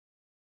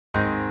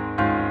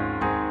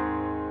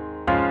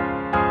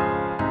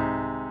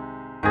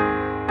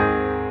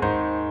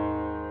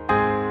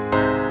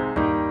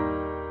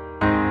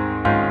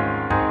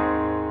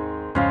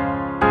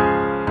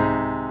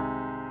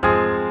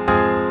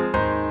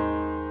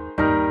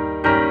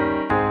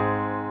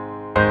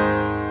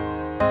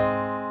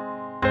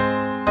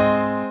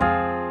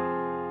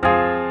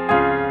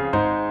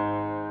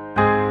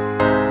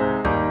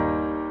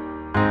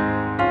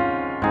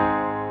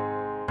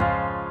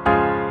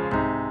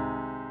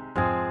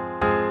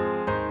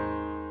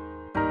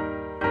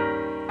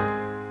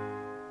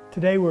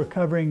Today we're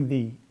covering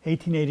the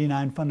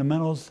 1889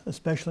 fundamentals,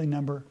 especially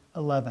number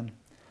 11.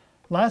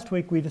 Last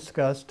week we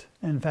discussed,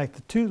 and in fact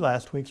the two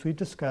last weeks we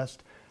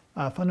discussed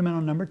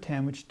fundamental number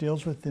 10, which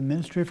deals with the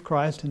ministry of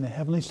Christ in the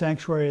heavenly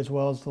sanctuary as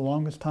well as the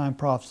longest time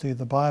prophecy of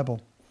the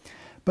Bible.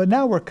 But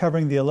now we're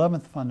covering the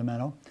 11th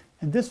fundamental,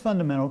 and this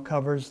fundamental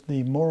covers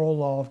the moral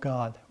law of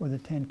God, or the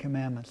Ten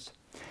Commandments.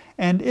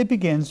 And it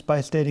begins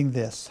by stating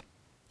this,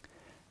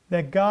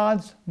 that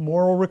God's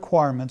moral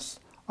requirements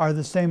are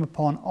the same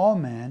upon all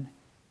men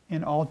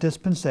in all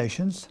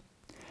dispensations,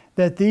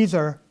 that these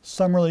are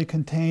summarily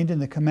contained in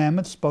the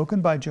commandments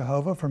spoken by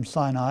Jehovah from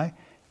Sinai,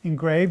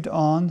 engraved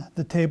on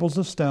the tables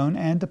of stone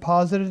and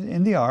deposited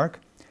in the ark,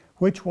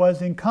 which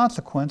was in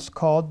consequence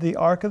called the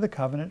Ark of the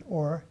Covenant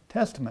or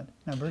Testament,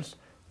 Numbers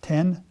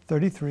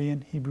 10:33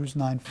 and Hebrews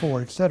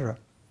 9:4, etc.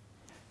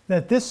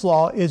 That this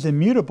law is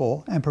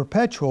immutable and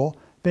perpetual,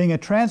 being a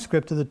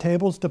transcript of the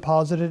tables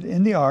deposited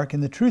in the ark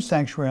in the true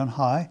sanctuary on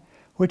high,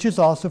 which is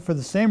also for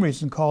the same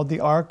reason called the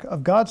Ark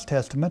of God's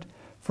Testament,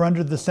 for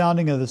under the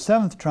sounding of the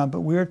seventh trumpet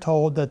we are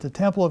told that the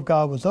temple of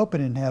God was open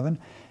in heaven,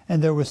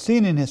 and there was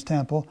seen in his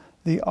temple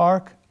the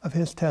Ark of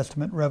his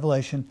Testament,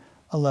 Revelation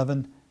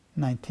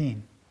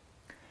 11:19.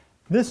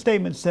 This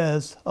statement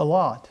says a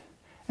lot,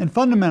 and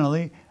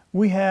fundamentally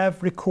we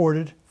have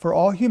recorded for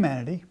all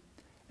humanity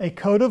a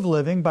code of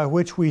living by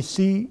which we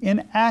see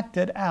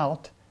enacted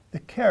out the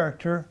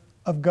character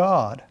of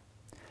God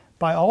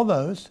by all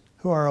those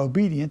who are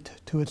obedient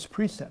to its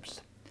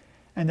precepts,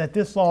 and that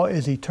this law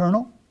is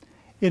eternal.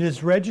 It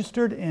is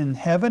registered in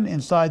heaven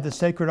inside the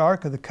sacred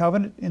Ark of the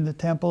Covenant in the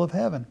temple of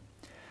heaven.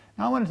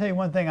 Now I want to tell you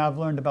one thing I've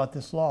learned about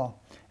this law,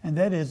 and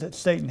that is that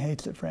Satan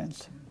hates it,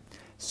 friends.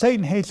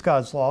 Satan hates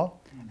God's law,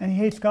 and he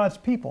hates God's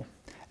people,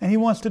 and he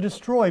wants to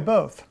destroy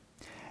both.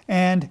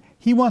 And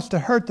he wants to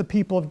hurt the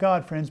people of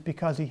God, friends,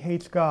 because he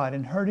hates God,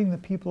 and hurting the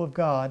people of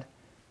God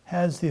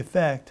has the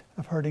effect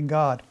of hurting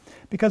God.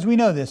 Because we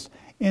know this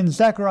in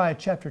Zechariah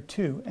chapter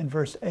 2 and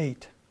verse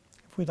 8.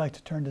 If we'd like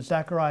to turn to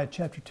Zechariah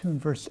chapter 2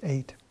 and verse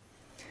 8.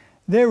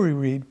 There we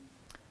read,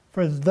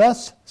 "For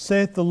thus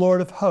saith the Lord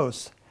of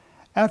hosts,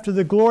 after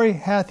the glory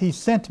hath he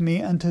sent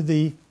me unto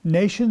the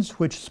nations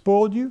which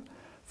spoiled you,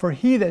 for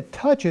he that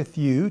toucheth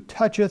you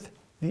toucheth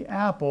the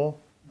apple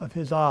of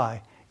his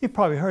eye." You've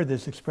probably heard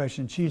this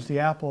expression, she's the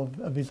apple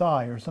of his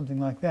eye, or something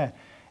like that.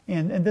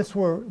 And this is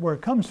where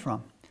it comes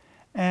from.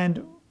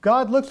 And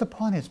God looks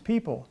upon his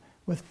people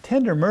with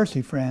tender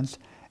mercy, friends,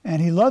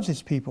 and he loves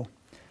his people.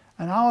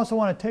 And I also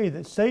want to tell you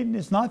that Satan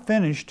is not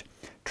finished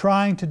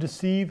trying to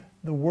deceive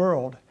the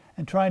world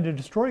and trying to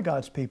destroy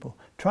God's people,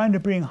 trying to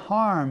bring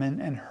harm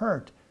and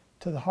hurt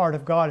to the heart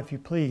of God, if you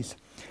please.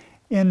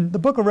 In the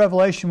book of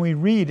Revelation, we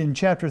read in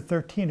chapter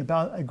 13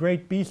 about a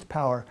great beast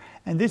power.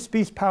 And this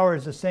beast power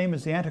is the same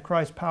as the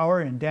Antichrist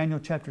power in Daniel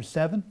chapter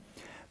 7.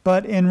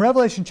 But in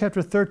Revelation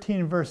chapter 13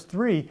 and verse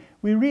 3,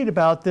 we read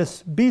about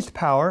this beast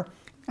power.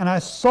 "And I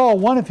saw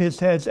one of his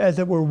heads as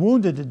it were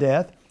wounded to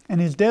death, and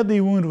his deadly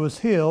wound was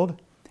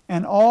healed,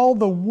 and all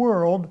the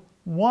world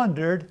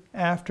wondered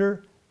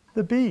after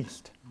the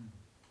beast."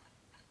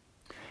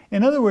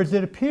 In other words,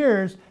 it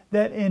appears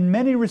that in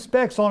many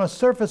respects on a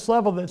surface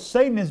level that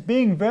Satan is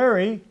being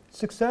very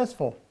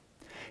successful.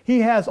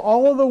 He has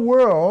all of the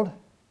world,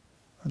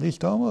 or at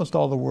least almost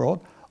all the world,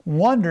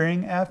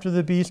 wondering after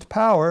the beast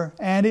power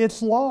and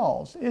its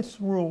laws, its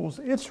rules,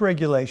 its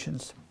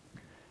regulations.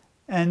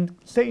 And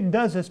Satan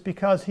does this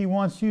because he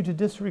wants you to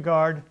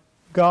disregard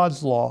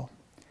God's law.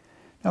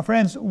 Now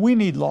friends, we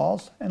need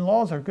laws, and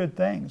laws are good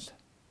things.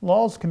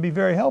 Laws can be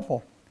very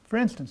helpful. For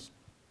instance,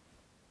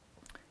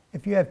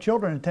 if you have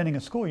children attending a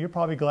school, you're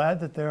probably glad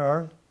that there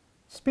are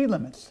speed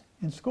limits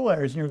in school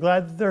areas, and you're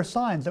glad that there are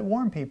signs that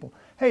warn people,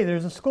 hey,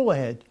 there's a school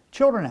ahead,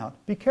 children out,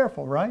 be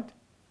careful, right?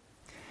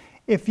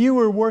 If you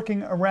were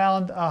working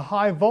around a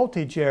high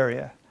voltage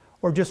area,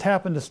 or just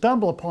happened to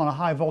stumble upon a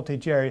high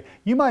voltage area,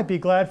 you might be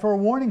glad for a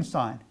warning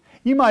sign.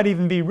 You might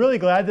even be really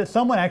glad that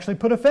someone actually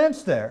put a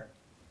fence there,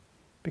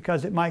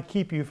 because it might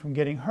keep you from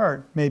getting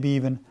hurt, maybe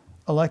even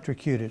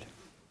electrocuted.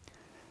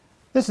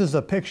 This is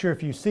a picture,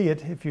 if you see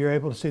it, if you're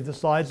able to see the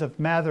slides, of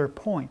Mather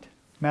Point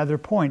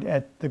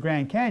at the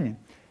Grand Canyon.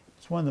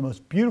 It's one of the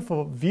most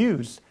beautiful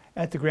views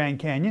at the Grand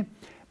Canyon.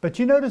 But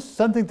you notice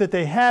something that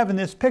they have in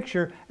this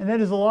picture, and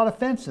that is a lot of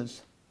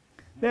fences.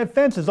 They have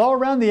fences all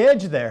around the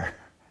edge there.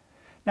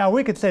 Now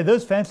we could say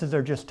those fences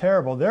are just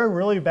terrible. They're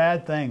really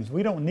bad things.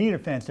 We don't need a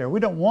fence there. We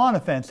don't want a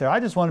fence there. I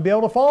just want to be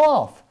able to fall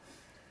off.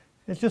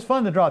 It's just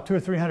fun to drop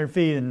 200 or 300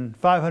 feet and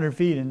 500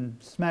 feet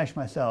and smash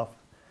myself.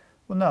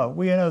 Well, no,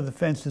 we know the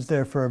fence is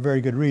there for a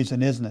very good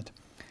reason, isn't it?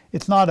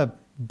 It's not a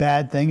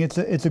bad thing. It's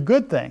a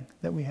good thing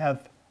that we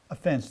have a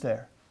fence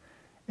there.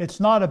 It's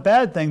not a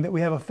bad thing that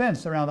we have a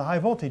fence around a high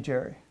voltage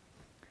area.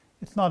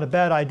 It's not a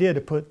bad idea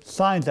to put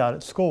signs out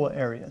at school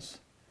areas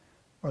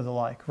or the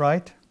like,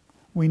 right?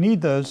 We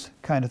need those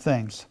kind of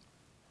things.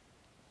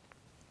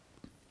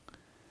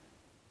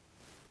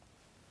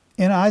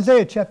 In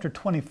Isaiah chapter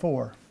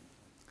 24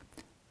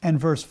 and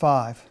verse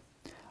 5,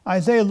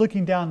 Isaiah,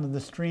 looking down the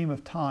stream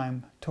of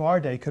time to our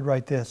day, could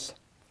write this,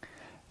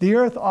 The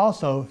earth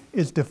also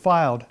is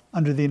defiled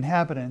under the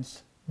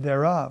inhabitants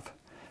thereof,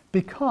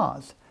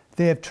 because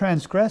they have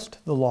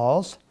transgressed the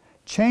laws,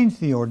 changed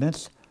the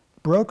ordinance,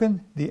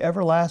 broken the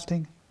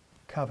everlasting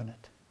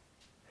covenant.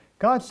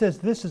 God says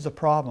this is a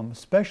problem,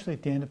 especially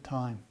at the end of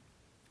time.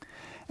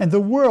 And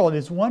the world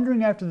is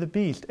wandering after the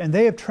beast, and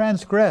they have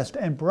transgressed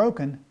and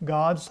broken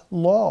God's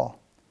law.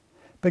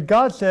 But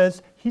God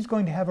says He's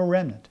going to have a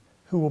remnant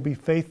who will be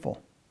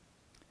faithful.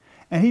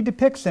 And He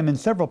depicts them in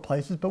several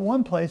places, but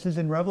one place is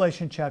in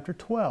Revelation chapter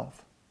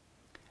 12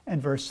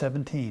 and verse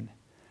 17.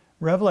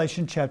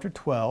 Revelation chapter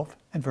 12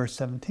 and verse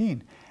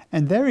 17.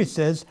 And there He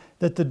says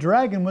that the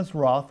dragon was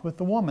wroth with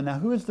the woman. Now,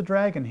 who is the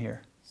dragon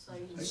here?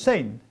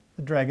 Satan.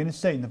 The dragon is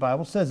Satan. The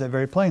Bible says that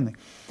very plainly.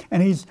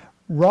 And he's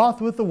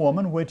wroth with the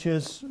woman, which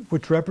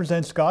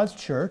represents God's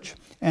church.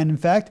 And in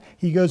fact,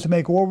 he goes to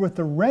make war with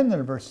the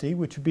remnant of her seed,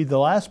 which would be the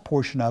last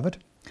portion of it,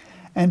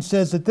 and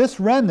says that this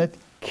remnant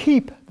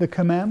keep the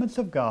commandments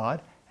of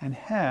God and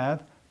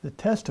have the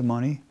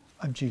testimony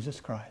of Jesus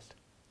Christ.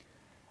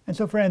 And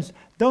so, friends,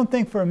 don't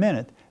think for a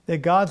minute that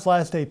God's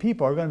last day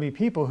people are going to be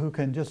people who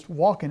can just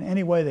walk in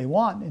any way they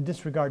want in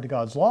disregard to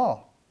God's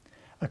law.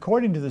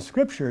 According to the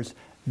Scriptures,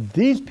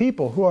 these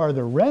people who are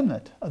the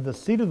remnant of the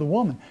seed of the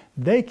woman,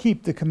 they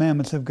keep the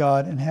commandments of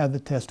God and have the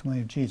testimony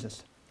of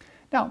Jesus.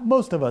 Now,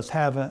 most of us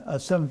have a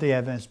Seventh-day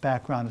Adventist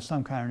background of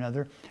some kind or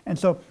another, and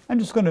so I'm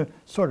just going to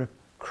sort of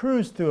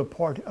cruise through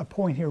a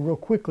point here real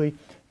quickly,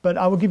 but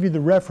I will give you the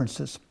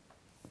references.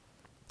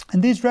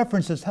 And these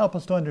references help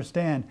us to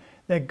understand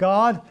that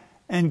God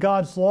and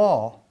God's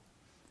law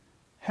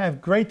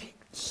have great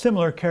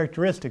similar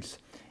characteristics.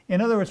 In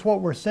other words,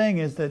 what we're saying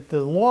is that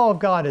the law of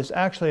God is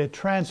actually a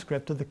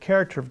transcript of the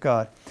character of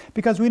God.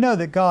 Because we know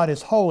that God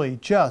is holy,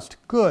 just,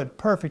 good,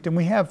 perfect. And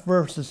we have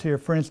verses here,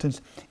 for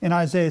instance, in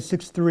Isaiah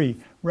 6:3,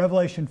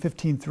 Revelation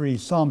 15:3,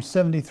 Psalm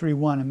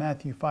 73:1, and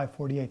Matthew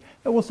 5:48,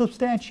 that will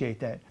substantiate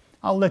that.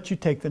 I'll let you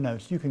take the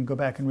notes. You can go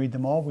back and read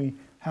them all. We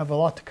have a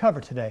lot to cover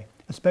today,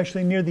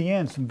 especially near the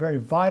end, some very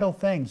vital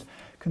things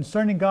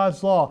concerning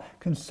God's law,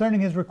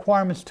 concerning His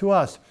requirements to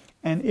us,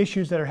 and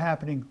issues that are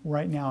happening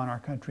right now in our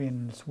country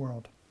and in this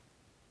world.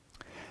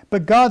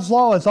 But God's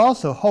law is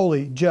also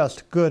holy,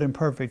 just, good, and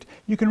perfect.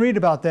 You can read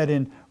about that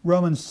in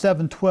Romans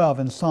 7:12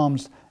 and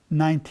Psalms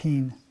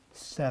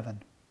 19:7.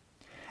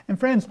 And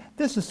friends,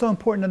 this is so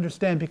important to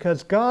understand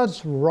because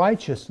God's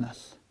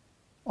righteousness,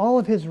 all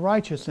of His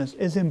righteousness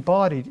is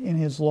embodied in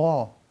His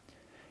law.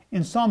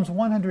 In Psalms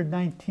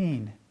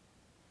 119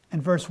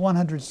 and verse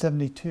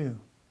 172,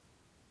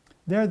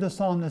 there the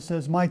psalmist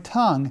says, "My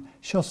tongue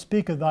shall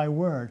speak of Thy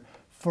word,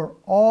 for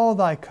all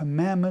Thy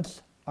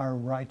commandments are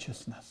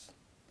righteousness."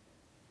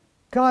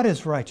 God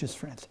is righteous,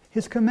 friends.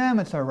 His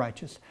commandments are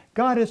righteous.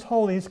 God is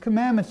holy. His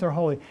commandments are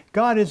holy.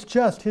 God is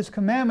just. His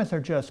commandments are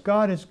just.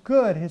 God is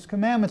good. His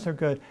commandments are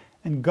good.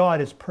 And God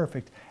is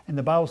perfect. And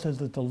the Bible says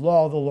that the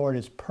law of the Lord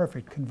is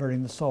perfect,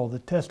 converting the soul. The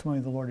testimony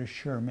of the Lord is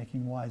sure,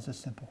 making wise the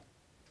simple.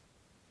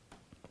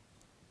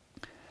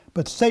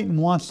 But Satan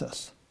wants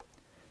us.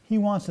 He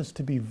wants us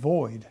to be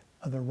void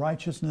of the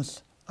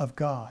righteousness of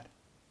God.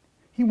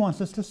 He wants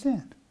us to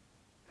sin.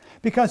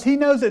 Because he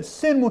knows that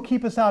sin will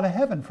keep us out of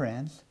heaven,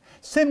 friends.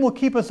 Sin will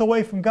keep us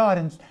away from God,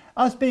 and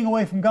us being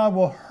away from God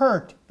will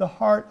hurt the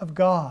heart of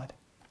God.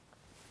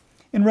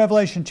 In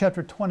Revelation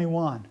chapter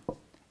 21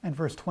 and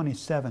verse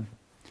 27,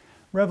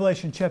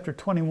 Revelation chapter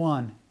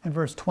 21 and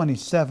verse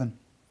 27,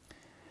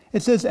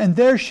 it says, "And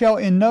there shall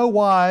in no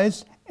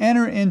wise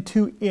enter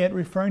into it,"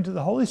 referring to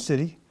the holy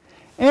city,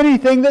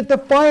 "anything that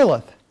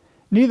defileth,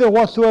 neither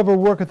whatsoever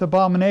worketh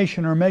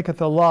abomination or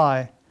maketh a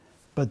lie,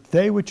 but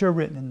they which are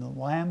written in the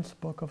Lamb's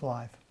book of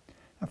life."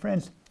 Now,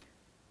 friends,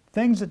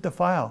 things that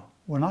defile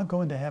will not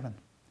go into heaven.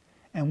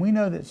 And we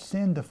know that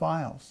sin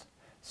defiles.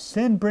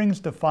 Sin brings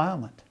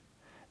defilement.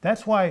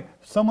 That's why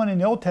someone in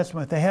the Old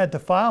Testament, if they had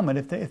defilement,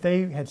 if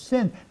they had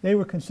sinned, they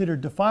were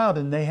considered defiled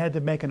and they had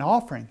to make an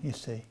offering, you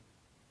see.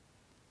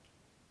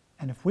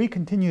 And if we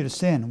continue to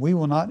sin, we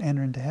will not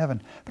enter into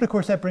heaven. But of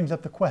course that brings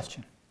up the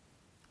question,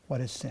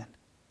 what is sin?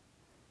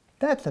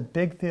 That's a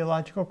big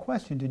theological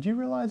question. Did you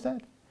realize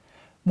that?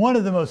 One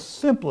of the most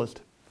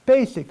simplest,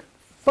 basic,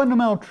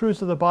 fundamental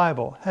truths of the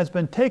Bible has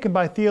been taken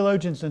by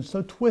theologians and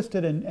so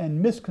twisted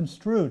and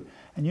misconstrued.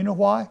 And you know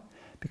why?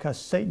 Because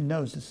Satan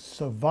knows this is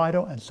so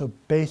vital and so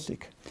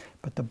basic.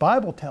 But the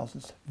Bible tells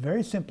us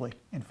very simply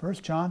in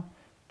 1 John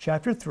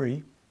chapter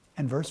 3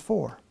 and verse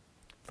 4.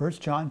 1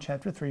 John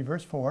chapter 3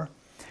 verse 4.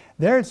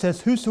 There it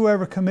says,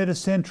 "Whosoever committeth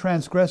sin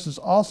transgresses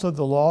also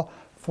the law,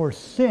 for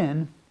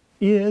sin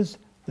is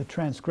the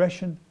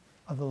transgression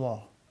of the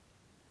law."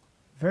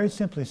 Very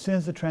simply, sin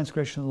is the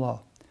transgression of the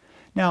law.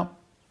 Now,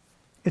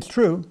 it's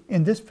true,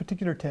 in this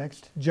particular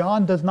text,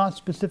 John does not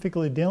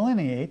specifically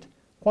delineate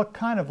what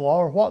kind of law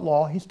or what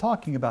law he's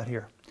talking about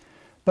here.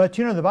 But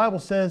you know, the Bible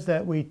says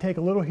that we take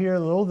a little here, a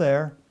little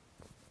there,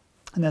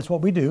 and that's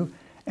what we do.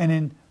 And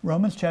in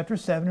Romans chapter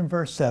 7 and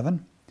verse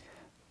 7,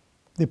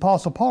 the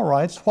Apostle Paul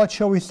writes, "What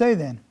shall we say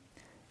then?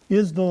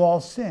 Is the law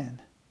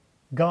sin?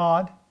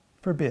 God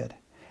forbid.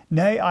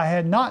 Nay, I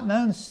had not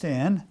known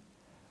sin,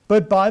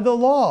 but by the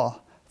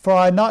law. For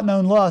I had not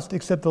known lust,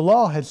 except the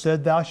law had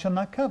said, Thou shalt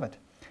not covet.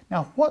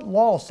 Now, what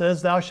law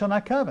says thou shalt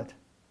not covet?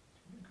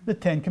 The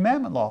Ten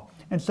Commandment law.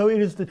 And so it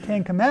is the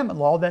Ten Commandment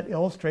law that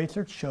illustrates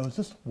or shows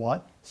us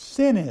what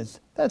sin is.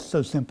 That's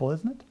so simple,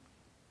 isn't it?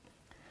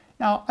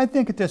 Now, I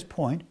think at this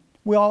point,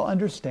 we all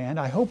understand,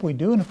 I hope we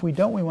do, and if we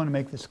don't, we want to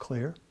make this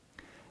clear,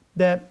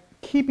 that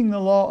keeping the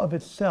law of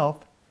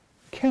itself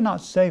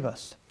cannot save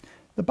us.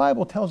 The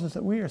Bible tells us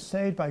that we are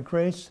saved by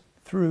grace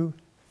through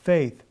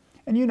faith.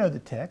 And you know the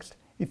text,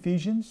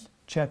 Ephesians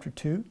chapter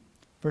 2,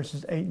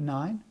 verses 8 and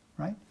 9,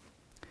 right?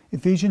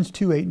 Ephesians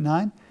 2, 8 and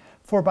 9.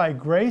 For by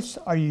grace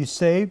are you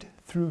saved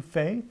through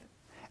faith,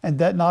 and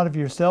that not of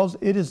yourselves,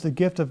 it is the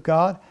gift of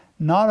God,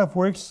 not of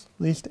works,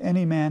 lest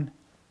any man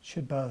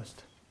should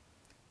boast.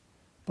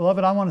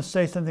 Beloved, I want to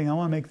say something. I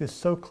want to make this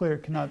so clear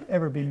it cannot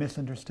ever be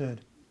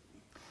misunderstood.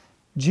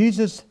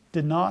 Jesus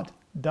did not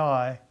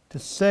die to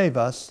save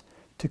us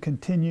to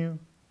continue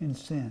in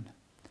sin,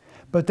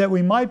 but that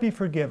we might be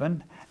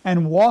forgiven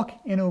and walk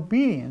in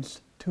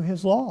obedience to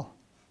His law.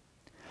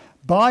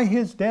 By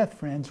His death,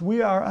 friends,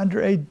 we are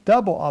under a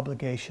double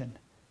obligation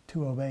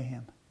to obey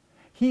Him.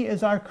 He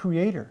is our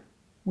Creator.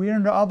 We are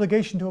under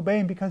obligation to obey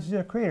Him because He's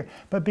our Creator.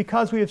 But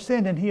because we have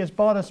sinned and He has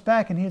bought us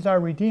back and He is our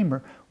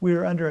Redeemer, we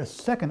are under a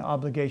second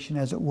obligation,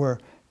 as it were,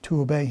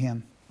 to obey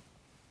Him.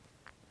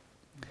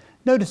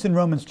 Notice in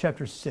Romans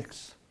chapter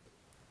 6,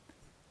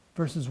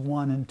 verses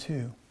 1 and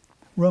 2.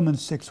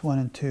 Romans 6, 1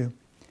 and 2.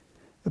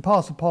 The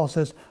Apostle Paul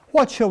says,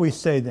 What shall we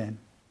say then?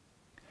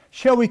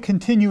 Shall we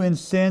continue in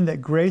sin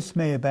that grace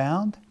may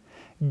abound?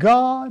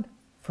 God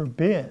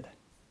forbid.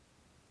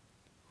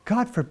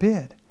 God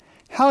forbid.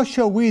 How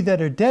shall we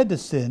that are dead to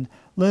sin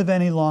live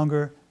any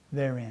longer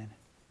therein?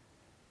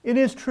 It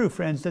is true,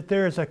 friends, that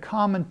there is a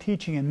common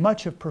teaching in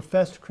much of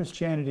professed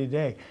Christianity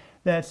today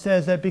that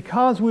says that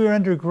because we are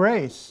under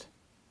grace,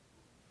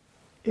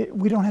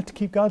 we don't have to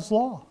keep God's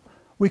law.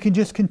 We can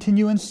just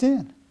continue in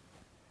sin.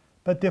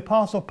 But the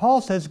Apostle Paul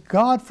says,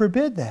 God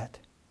forbid that.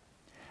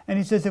 And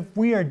he says, if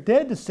we are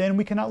dead to sin,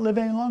 we cannot live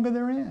any longer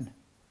therein.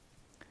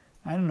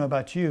 I don't know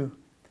about you,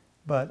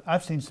 but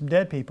I've seen some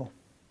dead people.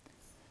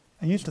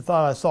 I used to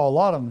thought I saw a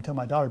lot of them until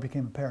my daughter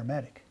became a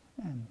paramedic.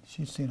 And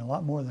she's seen a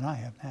lot more than I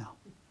have now.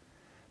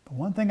 But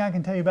one thing I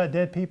can tell you about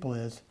dead people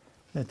is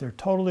that they're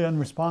totally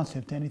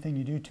unresponsive to anything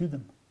you do to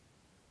them.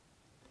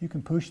 You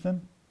can push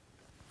them,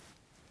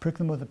 prick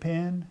them with a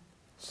pin,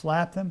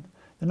 slap them.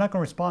 They're not going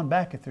to respond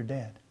back if they're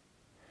dead.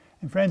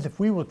 And friends, if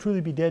we will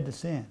truly be dead to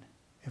sin,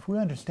 if we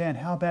understand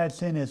how bad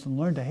sin is and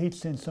learn to hate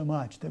sin so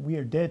much that we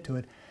are dead to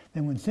it,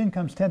 then when sin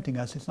comes tempting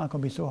us, it's not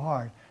going to be so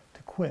hard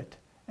to quit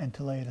and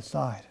to lay it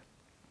aside.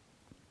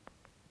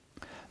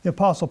 The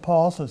Apostle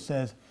Paul also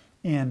says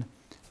in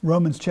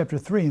Romans chapter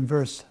 3 and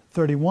verse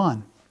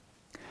 31,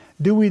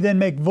 Do we then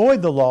make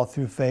void the law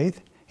through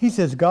faith? He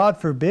says, God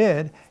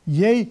forbid,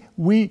 yea,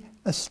 we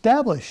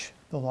establish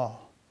the law.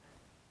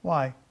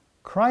 Why?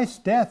 Christ's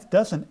death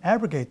doesn't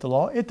abrogate the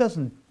law. It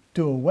doesn't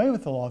do away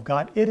with the law of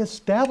God. It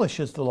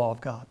establishes the law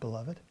of God,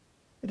 beloved.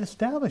 It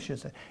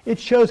establishes it. It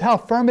shows how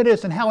firm it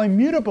is and how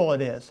immutable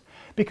it is.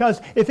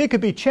 Because if it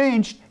could be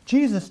changed,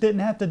 Jesus didn't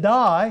have to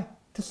die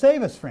to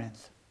save us,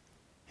 friends.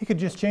 He could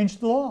just change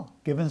the law,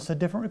 giving us a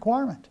different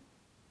requirement.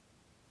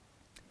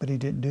 But He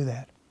didn't do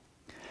that.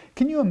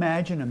 Can you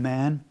imagine a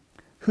man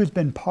who's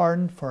been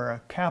pardoned for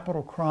a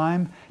capital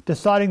crime,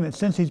 deciding that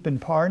since he's been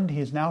pardoned,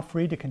 he is now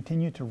free to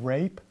continue to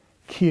rape,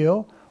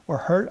 kill, or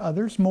hurt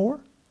others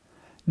more?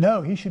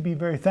 No, he should be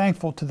very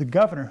thankful to the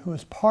governor who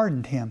has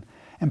pardoned him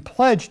and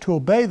pledged to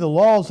obey the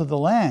laws of the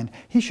land.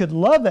 He should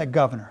love that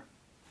governor.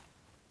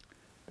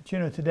 But you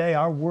know, today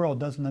our world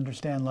doesn't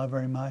understand love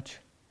very much.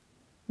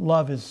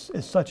 Love is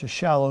such a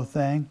shallow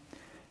thing.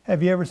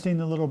 Have you ever seen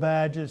the little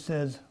badge that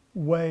says,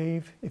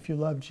 wave if you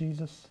love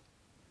Jesus?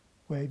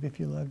 Wave if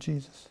you love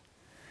Jesus.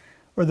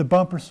 Or the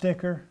bumper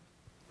sticker,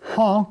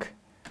 honk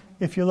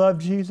if you love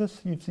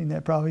Jesus. You've seen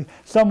that probably.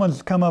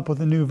 Someone's come up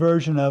with a new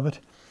version of it.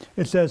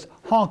 It says,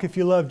 honk if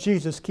you love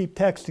Jesus, keep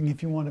texting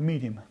if you want to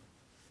meet Him.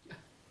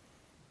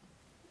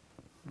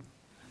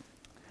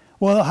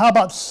 Well, how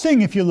about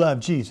sing if you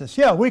love Jesus?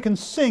 Yeah, we can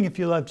sing if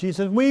you love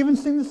Jesus. We even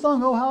sing the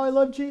song, Oh, How I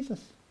Love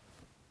Jesus.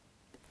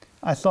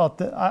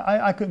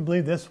 I couldn't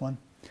believe this one.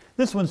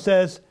 This one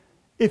says,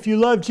 if you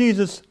love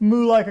Jesus,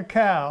 moo like a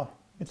cow.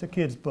 It's a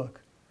kid's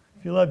book.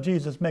 If you love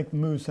Jesus, make the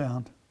moo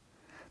sound.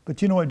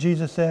 But you know what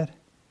Jesus said?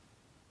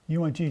 You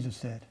know what Jesus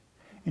said?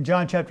 In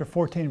John chapter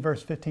 14,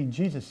 verse 15,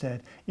 Jesus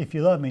said, if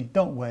you love me,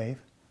 don't wave,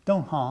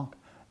 don't honk,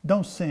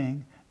 don't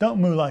sing,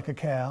 don't moo like a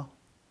cow,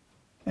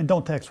 and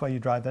don't text while you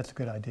drive. That's a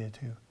good idea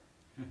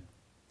too.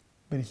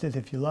 But He says,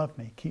 if you love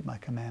me, keep my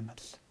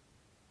commandments.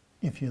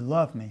 If you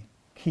love me,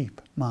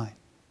 keep my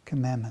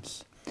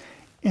commandments.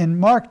 In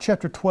Mark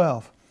chapter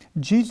 12,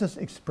 Jesus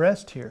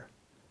expressed here,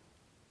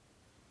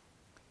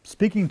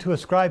 speaking to a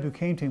scribe who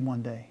came to Him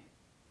one day,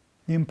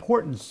 the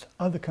importance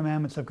of the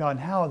commandments of God and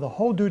how the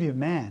whole duty of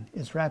man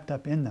is wrapped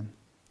up in them.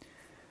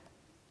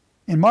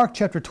 In Mark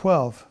chapter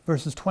 12,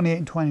 verses 28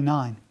 and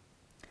 29,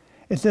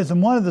 it says,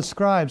 And one of the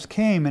scribes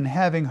came, and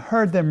having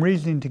heard them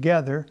reasoning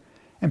together,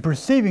 and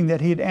perceiving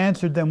that he had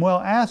answered them well,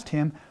 asked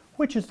him,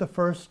 which is the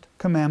first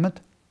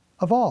commandment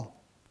of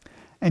all?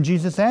 And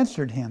Jesus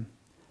answered him,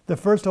 the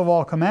first of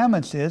all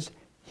commandments is,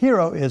 Hear,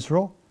 O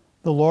Israel,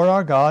 the Lord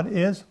our God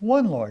is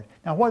one Lord.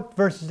 Now what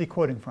verse is he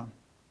quoting from?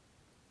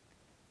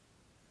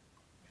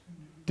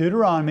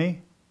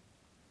 Deuteronomy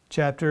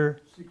chapter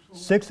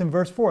 6 and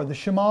verse 4, the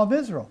Shema of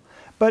Israel.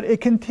 But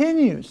it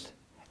continues,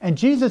 and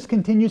Jesus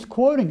continues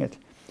quoting it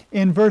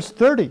in verse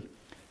 30.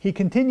 He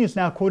continues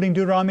now quoting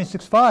Deuteronomy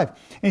 6:5. And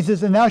he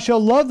says, And thou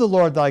shalt love the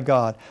Lord thy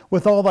God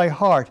with all thy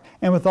heart,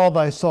 and with all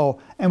thy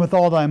soul, and with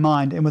all thy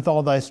mind, and with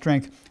all thy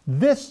strength.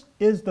 This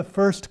is the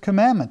first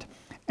commandment.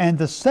 And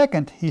the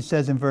second, he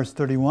says in verse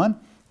 31,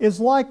 is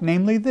like,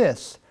 namely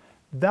this,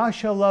 Thou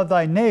shalt love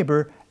thy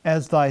neighbor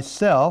as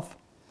thyself.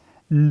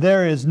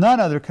 There is none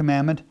other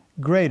commandment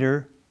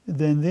greater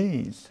than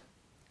these.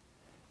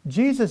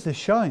 Jesus is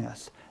showing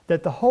us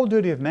that the whole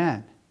duty of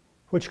man,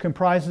 which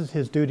comprises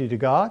his duty to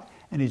God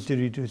and his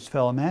duty to his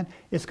fellow man,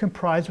 is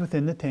comprised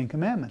within the 10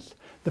 commandments.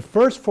 The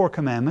first 4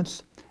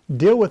 commandments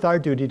deal with our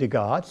duty to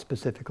God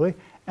specifically,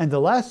 and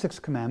the last 6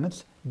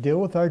 commandments deal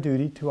with our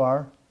duty to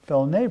our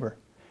fellow neighbor.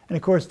 And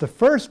of course, the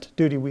first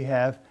duty we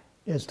have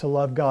is to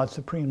love God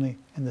supremely,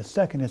 and the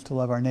second is to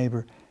love our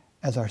neighbor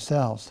as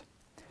ourselves.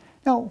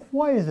 Now,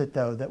 why is it,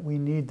 though, that we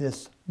need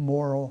this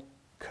moral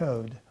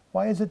code?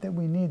 Why is it that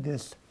we need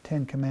this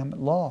 10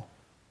 commandment law?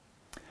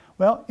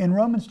 Well, in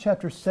Romans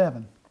chapter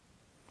 7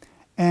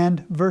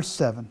 and verse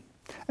 7,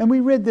 and we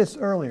read this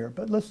earlier,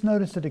 but let's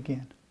notice it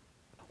again.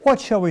 What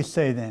shall we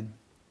say then?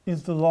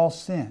 Is the law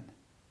sin?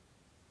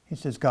 He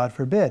says, God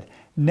forbid.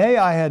 Nay,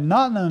 I had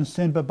not known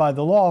sin but by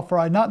the law, for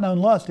I had not known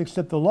lust,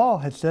 except the law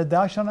had said,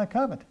 Thou shalt not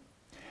covet.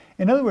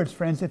 In other words,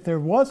 friends, if there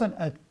wasn't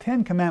a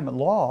 10 commandment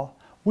law,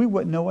 we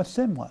wouldn't know what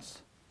sin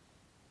was.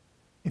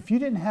 If you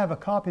didn't have a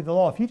copy of the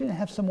law, if you didn't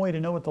have some way to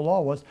know what the law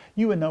was,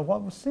 you would know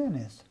what sin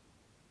is.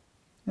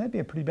 That'd be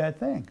a pretty bad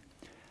thing.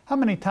 How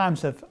many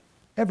times have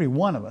every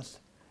one of us,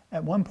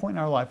 at one point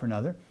in our life or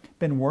another,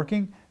 been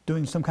working,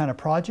 doing some kind of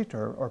project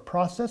or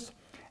process,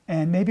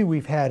 and maybe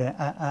we've had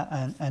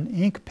an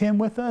ink pen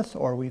with us,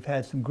 or we've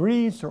had some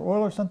grease or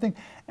oil or something,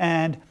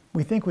 and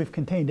we think we've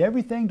contained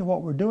everything to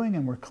what we're doing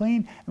and we're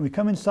clean, and we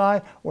come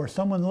inside, or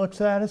someone looks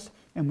at us,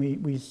 and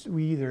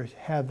we either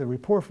have the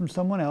report from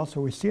someone else,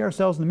 or we see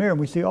ourselves in the mirror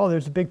and we see, oh,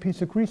 there's a big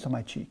piece of grease on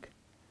my cheek.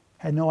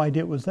 Had no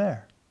idea it was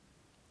there,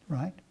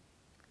 right?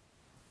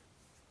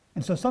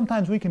 And so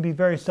sometimes we can be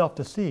very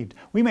self-deceived.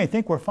 We may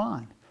think we're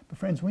fine, but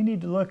friends, we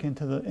need to look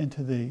into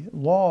the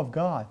law of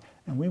God,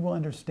 and we will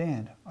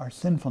understand our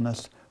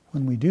sinfulness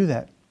when we do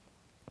that.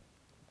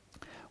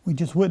 We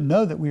just wouldn't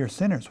know that we are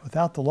sinners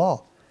without the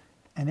law,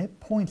 and it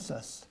points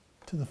us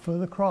to the foot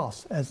of the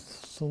cross as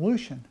the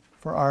solution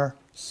for our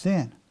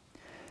sin.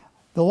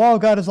 The law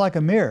of God is like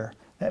a mirror.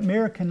 That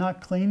mirror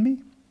cannot clean me,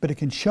 but it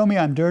can show me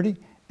I'm dirty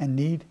and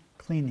need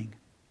cleaning.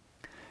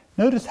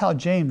 Notice how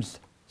James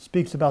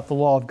speaks about the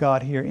law of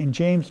God here in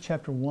James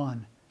chapter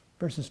 1,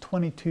 verses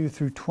 22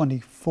 through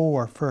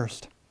 24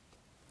 first.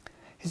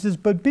 He says,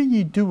 But be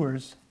ye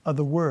doers of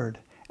the word,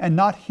 and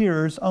not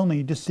hearers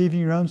only, deceiving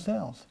your own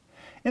selves.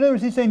 In other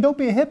words, he's saying, don't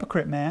be a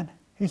hypocrite, man.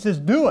 He says,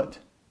 do it.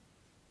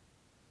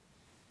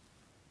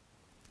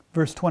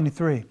 Verse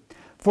 23,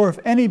 For if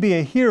any be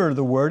a hearer of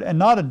the word, and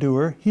not a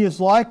doer, he is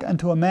like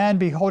unto a man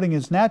beholding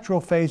his natural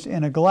face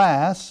in a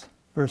glass.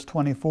 Verse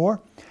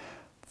 24,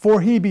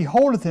 For he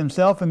beholdeth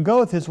himself, and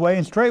goeth his way,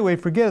 and straightway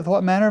forgetteth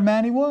what manner of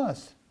man he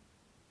was.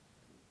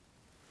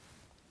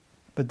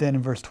 But then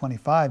in verse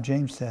 25,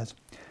 James says,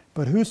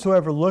 But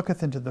whosoever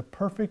looketh into the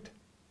perfect,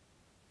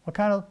 what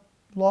kind of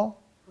law?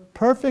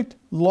 Perfect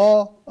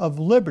law of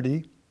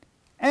liberty,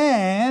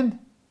 and,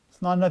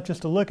 it's not enough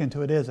just to look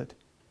into it, is it?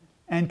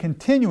 And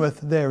continueth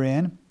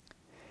therein,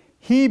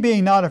 he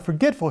being not a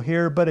forgetful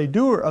hearer, but a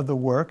doer of the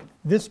work,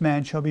 this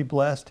man shall be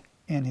blessed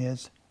in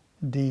his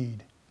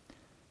deed.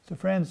 So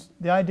friends,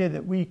 the idea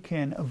that we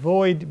can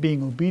avoid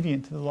being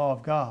obedient to the law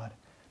of God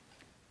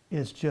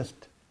is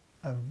just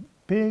a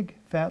big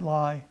fat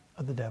lie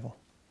of the devil.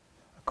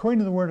 According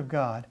to the Word of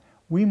God,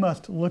 we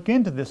must look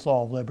into this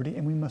law of liberty,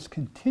 and we must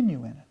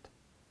continue in it.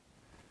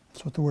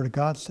 That's what the Word of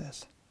God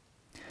says.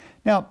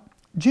 Now,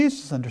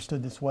 Jesus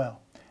understood this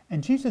well,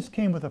 and Jesus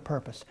came with a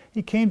purpose.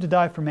 He came to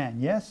die for man,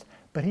 yes,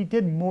 but he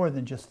did more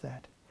than just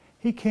that.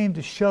 He came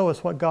to show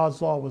us what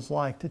God's law was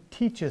like, to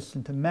teach us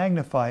and to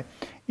magnify it.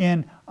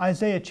 In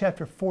Isaiah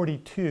chapter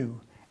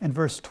 42 and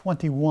verse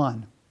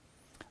 21,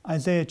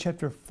 Isaiah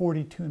chapter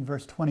 42 and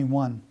verse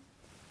 21,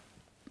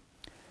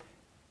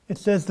 it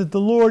says that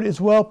the Lord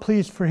is well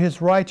pleased for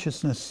his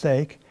righteousness'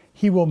 sake.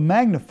 He will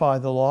magnify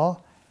the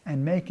law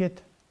and make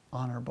it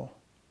honorable.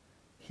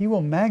 He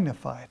will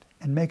magnify it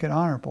and make it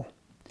honorable.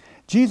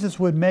 Jesus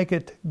would make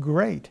it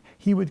great.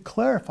 He would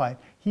clarify it.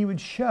 He would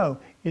show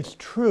its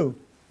true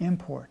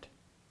import.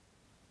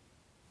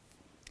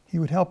 He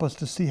would help us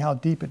to see how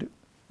deep it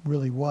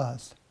really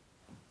was.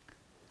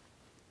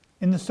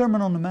 In the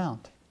Sermon on the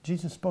Mount,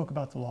 Jesus spoke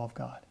about the law of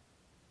God.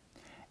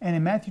 And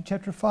in Matthew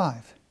chapter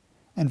 5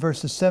 and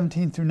verses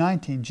 17 through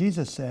 19,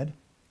 Jesus said,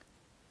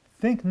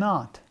 Think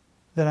not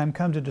that I'm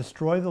come to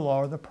destroy the law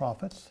or the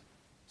prophets?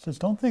 He says,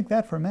 don't think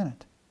that for a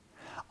minute.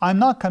 I'm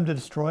not come to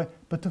destroy,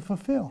 but to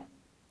fulfill.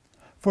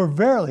 For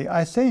verily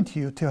I say unto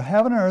you, till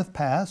heaven and earth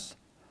pass,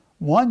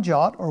 one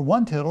jot or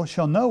one tittle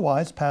shall no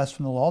wise pass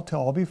from the law till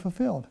all be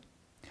fulfilled.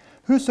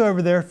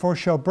 Whosoever therefore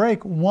shall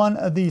break one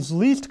of these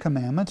least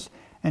commandments,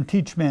 and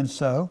teach men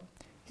so,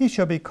 he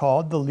shall be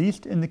called the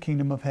least in the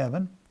kingdom of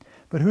heaven.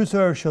 But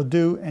whosoever shall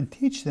do and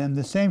teach them,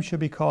 the same shall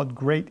be called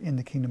great in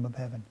the kingdom of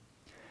heaven.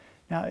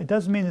 Now, it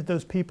doesn't mean that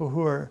those people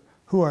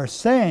who are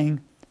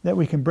saying that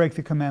we can break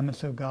the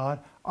commandments of God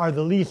are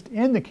the least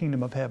in the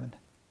kingdom of heaven.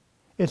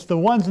 It's the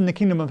ones in the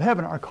kingdom of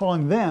heaven are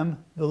calling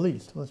them the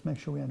least. Let's make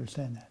sure we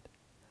understand that.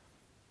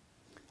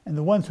 And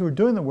the ones who are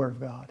doing the Word of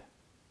God,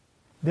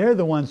 they're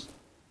the ones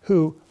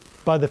who,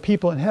 by the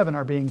people in heaven,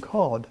 are being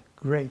called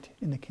great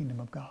in the kingdom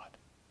of God.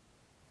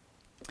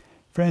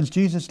 Friends,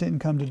 Jesus didn't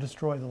come to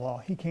destroy the law.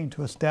 He came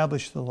to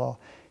establish the law.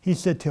 He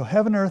said, till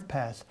heaven and earth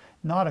pass,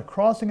 not a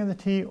crossing of the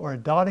T or a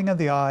dotting of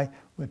the I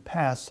would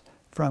pass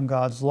from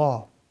God's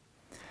law.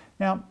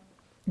 Now,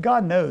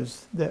 God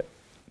knows that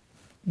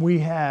we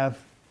have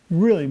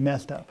really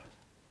messed up.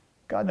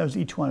 God knows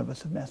each one of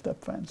us have messed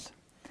up, friends.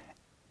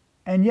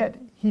 And yet,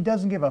 He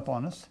doesn't give up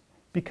on us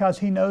because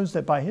He knows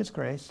that by His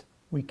grace,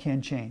 we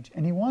can change.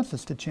 And He wants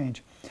us to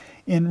change.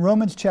 In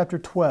Romans chapter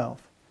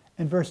 12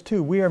 and verse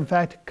 2, we are in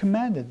fact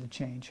commanded to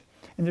change.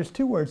 And there's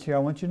two words here I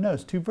want you to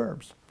notice, two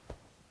verbs.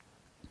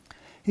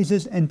 He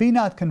says, and be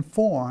not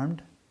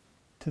conformed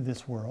to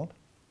this world,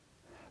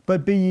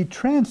 but be ye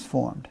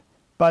transformed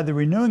by the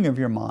renewing of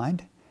your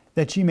mind,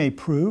 that ye may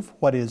prove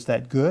what is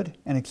that good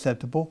and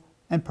acceptable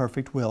and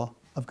perfect will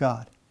of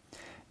God.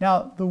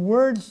 Now, the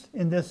words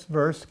in this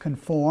verse,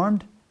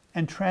 conformed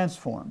and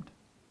transformed,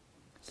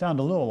 sound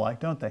a little alike,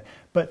 don't they?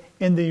 But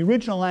in the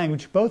original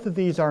language, both of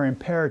these are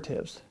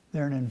imperatives.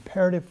 They're in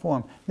imperative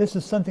form. This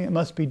is something that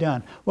must be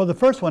done. Well, the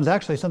first one is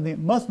actually something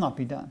that must not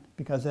be done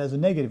because it has a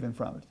negative in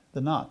front of it,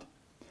 the not.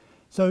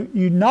 So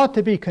you're not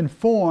to be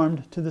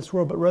conformed to this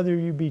world, but rather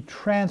you be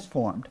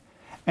transformed.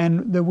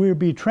 And that we'll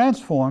be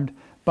transformed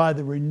by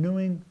the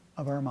renewing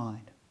of our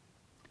mind.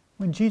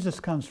 When Jesus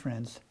comes,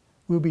 friends,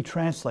 we'll be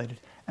translated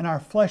and our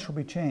flesh will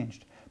be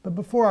changed. But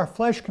before our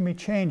flesh can be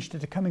changed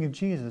at the coming of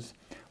Jesus,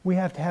 we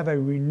have to have a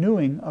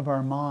renewing of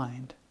our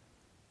mind.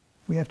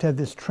 We have to have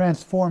this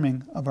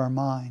transforming of our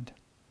mind,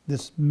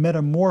 this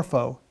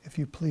metamorpho, if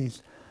you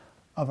please,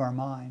 of our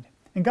mind.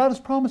 And God has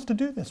promised to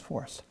do this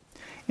for us.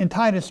 In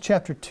Titus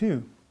chapter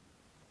 2,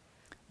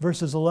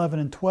 verses 11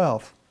 and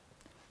 12,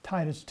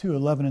 Titus 2,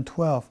 11 and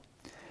 12,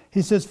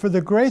 he says, for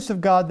the grace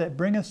of God that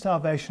bringeth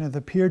salvation hath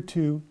appeared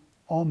to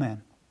all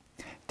men,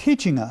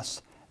 teaching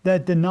us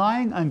that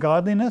denying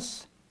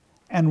ungodliness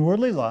and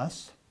worldly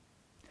lusts,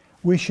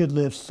 we should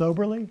live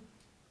soberly,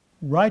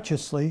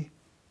 righteously,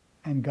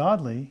 and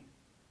godly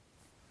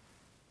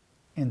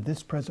in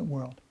this present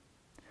world.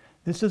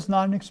 This is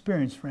not an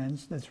experience,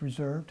 friends, that's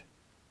reserved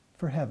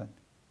for heaven.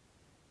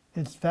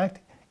 In fact,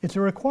 it's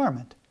a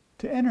requirement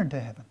to enter into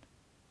heaven.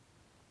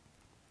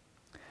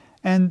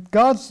 And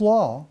God's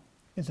law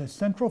is a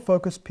central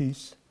focus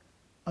piece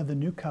of the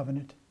New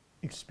Covenant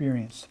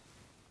experience.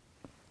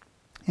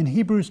 In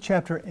Hebrews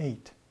chapter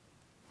 8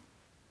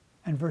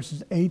 and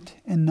verses 8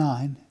 and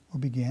 9 will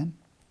begin.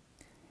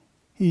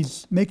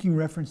 He's making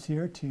reference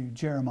here to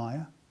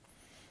Jeremiah.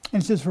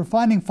 And it says, for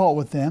finding fault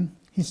with them,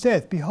 he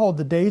saith, behold,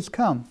 the days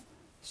come,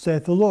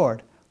 saith the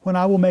Lord, when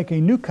I will make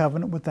a new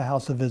covenant with the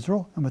house of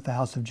Israel and with the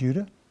house of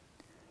Judah.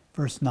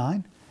 Verse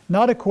 9,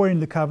 not according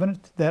to the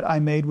covenant that I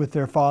made with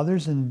their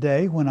fathers in the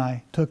day when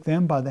I took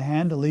them by the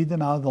hand to lead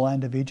them out of the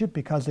land of Egypt,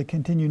 because they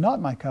continue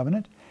not my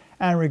covenant,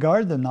 and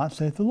regard them not,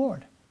 saith the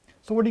Lord.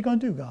 So what are you going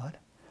to do, God?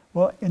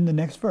 Well, in the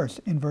next verse,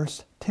 in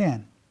verse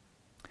 10,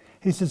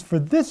 he says, for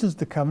this is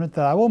the covenant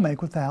that I will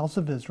make with the house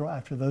of Israel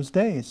after those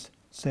days,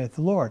 saith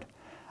the Lord.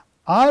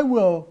 I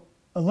will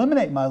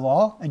eliminate my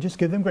law and just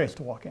give them grace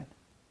to walk in.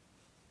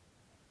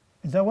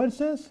 Is that what it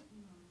says?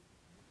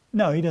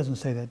 No, he doesn't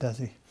say that, does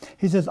he?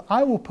 He says,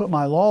 I will put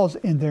my laws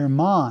in their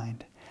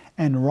mind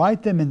and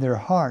write them in their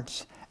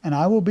hearts, and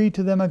I will be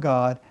to them a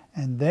God,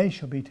 and they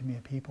shall be to me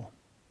a people.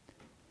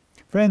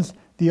 Friends,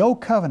 the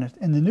Old Covenant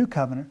and the New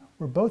Covenant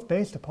were both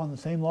based upon the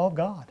same law of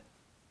God.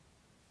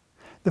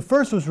 The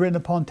first was written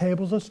upon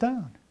tables of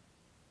stone.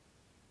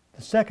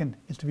 The second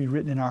is to be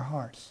written in our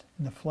hearts,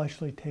 in the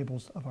fleshly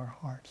tables of our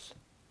hearts.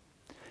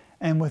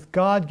 And with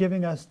God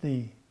giving us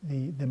the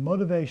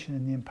motivation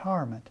and the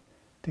empowerment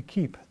to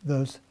keep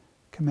those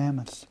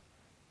commandments.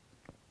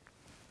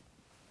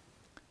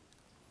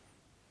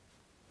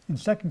 In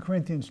 2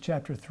 Corinthians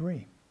chapter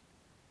 3,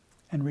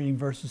 and reading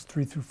verses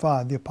 3 through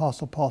 5, the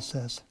Apostle Paul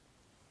says,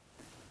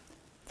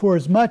 for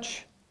as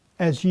much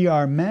as ye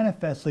are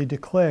manifestly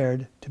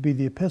declared to be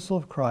the epistle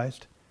of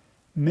Christ,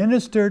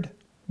 ministered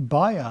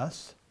by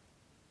us,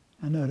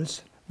 and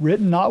notice,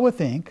 written not with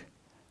ink,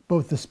 but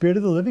with the Spirit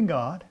of the living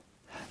God,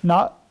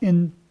 not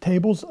in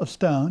tables of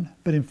stone,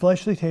 but in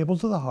fleshly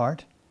tables of the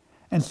heart,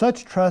 and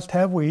such trust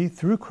have we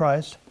through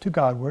Christ to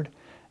Godward,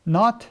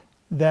 not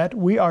that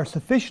we are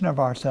sufficient of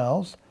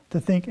ourselves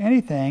to think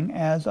anything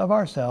as of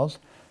ourselves,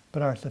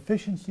 but our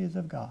sufficiency is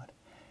of God.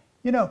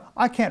 You know,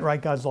 I can't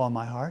write God's law in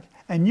my heart,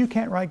 and you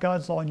can't write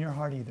God's law in your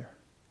heart either.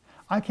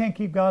 I can't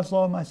keep God's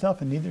law in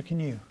myself, and neither can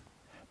you.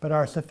 But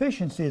our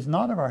sufficiency is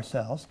not of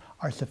ourselves.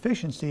 Our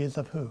sufficiency is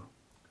of who?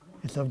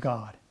 It's of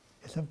God.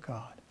 It's of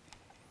God.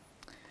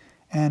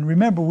 And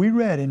remember, we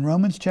read in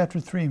Romans chapter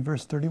 3 and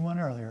verse 31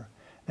 earlier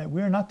that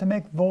we are not to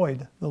make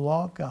void the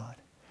law of God.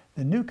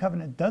 The new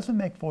covenant doesn't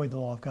make void the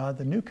law of God.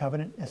 The new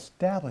covenant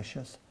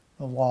establishes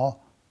the law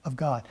of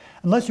God.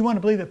 Unless you want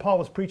to believe that Paul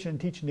was preaching and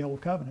teaching the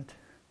old covenant.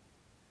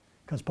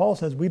 Because Paul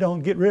says we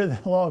don't get rid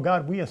of the law of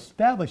God, we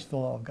establish the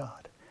law of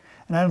God.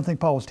 And I don't think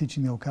Paul was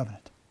teaching the old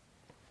covenant.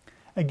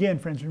 Again,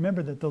 friends,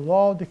 remember that the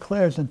law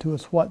declares unto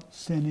us what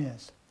sin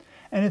is.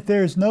 And if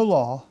there is no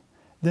law,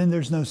 then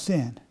there's no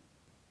sin.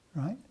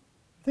 Right?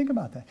 Think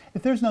about that.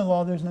 If there's no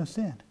law, there's no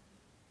sin.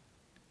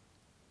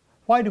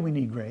 Why do we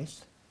need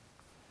grace?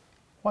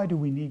 Why do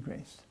we need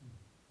grace?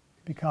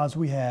 Because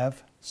we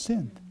have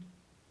sinned.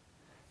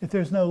 If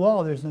there's no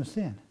law, there's no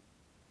sin.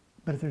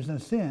 But if there's no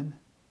sin,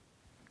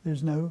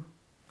 there's no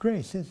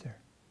grace, is there?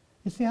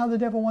 You see how the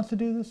devil wants to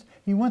do this?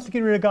 He wants to get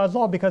rid of God's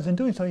law because in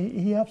doing so,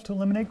 he helps to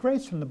eliminate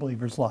grace from the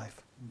believer's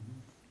life.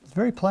 It's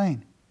very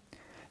plain.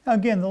 Now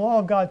again, the law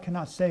of God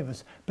cannot save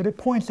us, but it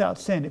points out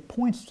sin. It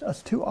points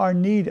us to our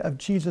need of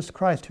Jesus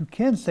Christ who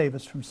can save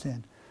us from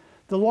sin.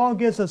 The law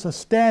gives us a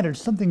standard,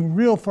 something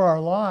real for our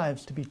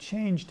lives to be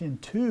changed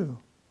into.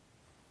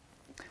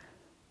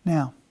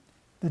 Now,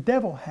 the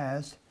devil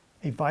has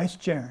a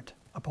vicegerent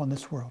upon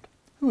this world.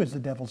 Who is the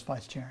devil's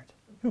vicegerent?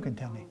 Who can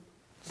tell me?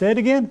 Say it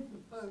again.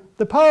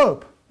 The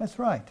Pope. That's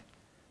right.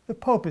 The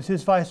Pope is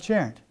his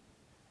vicegerent.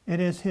 It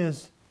is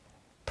his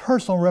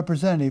personal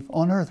representative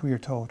on earth, we are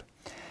told.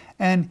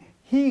 And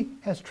he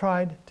has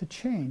tried to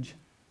change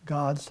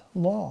God's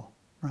law,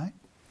 right?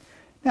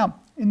 Now,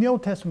 in the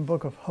Old Testament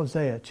book of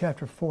Hosea,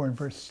 chapter 4 and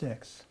verse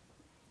 6,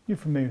 you're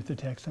familiar with the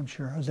text, I'm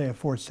sure, Hosea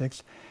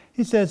 4:6.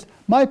 He says,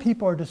 "My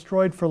people are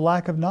destroyed for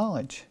lack of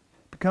knowledge.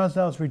 Because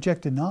thou hast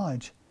rejected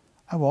knowledge,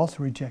 I will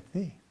also reject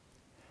thee."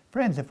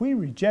 Friends, if we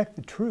reject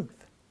the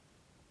truth,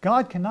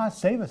 God cannot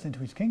save us into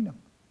his kingdom.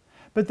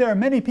 But there are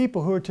many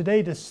people who are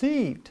today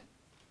deceived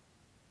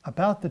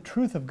about the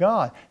truth of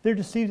God. They're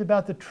deceived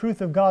about the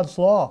truth of God's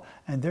law,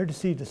 and they're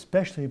deceived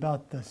especially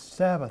about the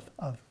Sabbath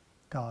of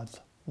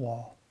God's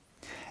law.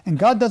 And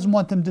God doesn't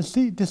want them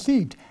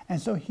deceived,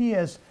 and so he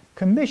has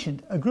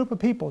commissioned a group of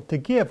people to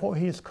give what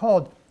he has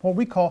called, what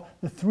we call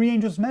the three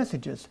angels'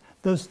 messages,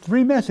 those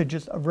three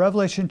messages of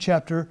Revelation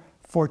chapter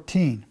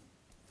 14.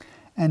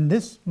 And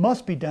this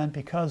must be done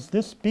because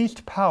this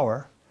beast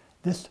power,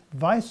 this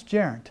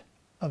vicegerent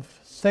of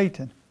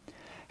Satan,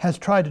 has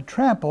tried to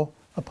trample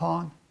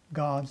upon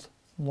God's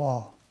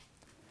law.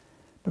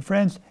 But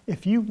friends,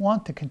 if you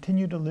want to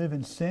continue to live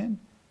in sin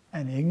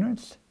and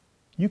ignorance,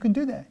 you can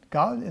do that.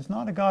 God is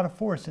not a God of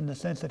force in the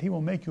sense that he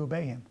will make you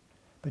obey him,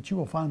 but you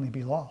will finally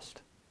be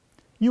lost.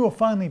 You will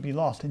finally be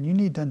lost, and you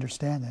need to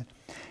understand that.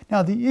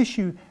 Now, the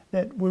issue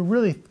that we're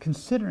really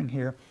considering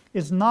here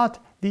is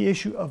not the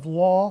issue of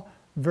law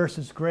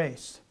versus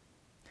grace.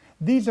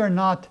 These are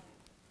not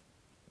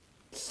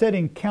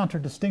setting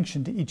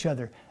counter-distinction to each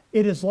other.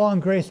 It is law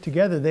and grace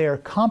together. They are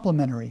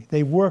complementary.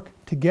 They work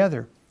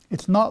together.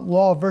 It's not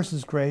law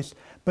versus grace,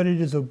 but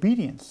it is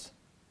obedience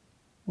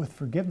with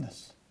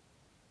forgiveness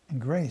and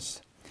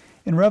grace.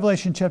 In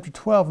Revelation chapter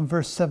 12 and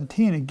verse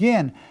 17,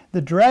 again,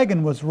 the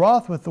dragon was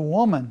wroth with the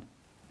woman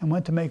and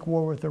went to make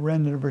war with the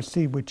remnant of her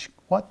seed, which,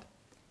 what?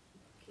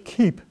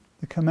 Keep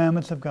the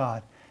commandments of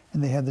God.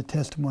 And they have the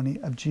testimony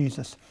of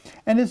Jesus.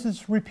 And this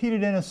is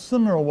repeated in a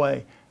similar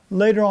way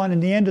later on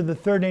in the end of the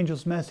third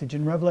angel's message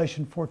in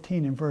Revelation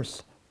 14 and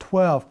verse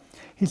 12.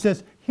 He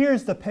says,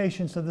 "Here's the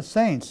patience of the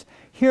saints.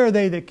 Here are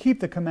they that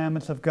keep the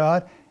commandments of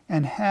God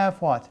and have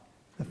what?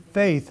 The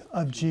faith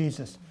of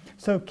Jesus."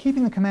 So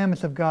keeping the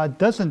commandments of God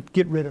doesn't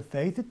get rid of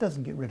faith. It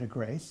doesn't get rid of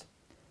grace.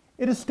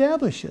 It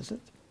establishes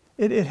it.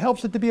 It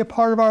helps it to be a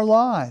part of our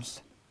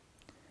lives.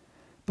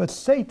 But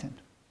Satan,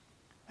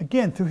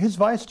 again, through his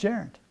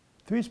vicegerent,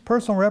 through his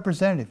personal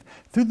representative,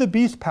 through the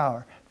beast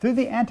power, through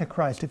the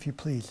Antichrist, if you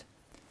please,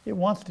 it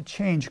wants to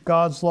change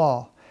God's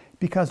law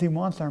because he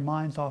wants our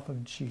minds off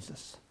of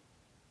Jesus.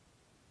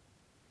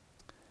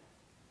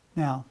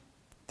 Now,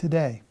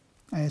 today,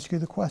 I ask you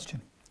the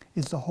question,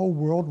 is the whole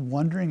world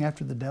wandering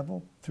after the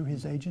devil through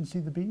his agency,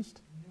 the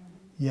beast?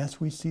 Yes,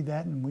 we see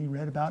that, and we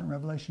read about in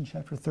Revelation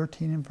chapter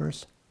 13 and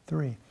verse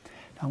 3.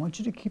 Now, I want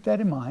you to keep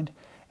that in mind,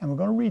 and we're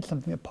going to read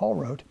something that Paul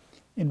wrote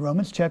in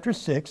Romans chapter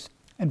 6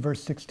 and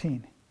verse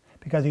 16,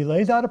 because he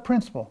lays out a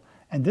principle,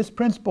 and this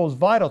principle is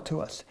vital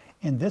to us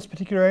in this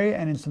particular area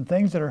and in some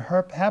things that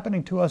are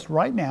happening to us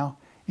right now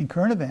in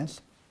current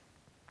events.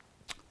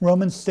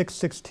 Romans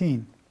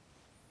 6:16.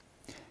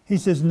 He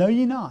says, "Know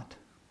ye not?"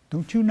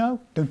 Don't you know?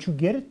 Don't you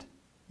get it?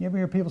 You ever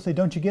hear people say,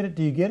 "Don't you get it?"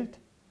 Do you get it?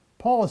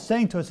 Paul is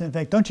saying to us, in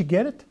fact, don't you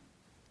get it?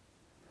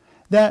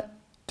 That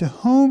to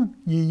whom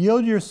ye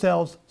yield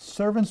yourselves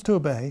servants to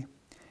obey,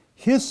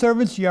 his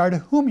servants ye are to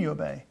whom you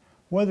obey,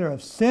 whether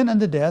of sin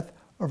unto death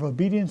or of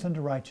obedience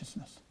unto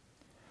righteousness.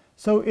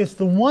 So it's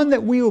the one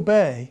that we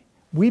obey,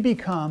 we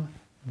become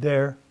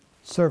their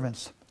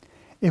servants.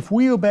 If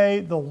we obey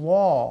the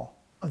law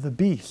of the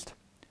beast,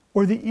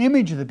 or the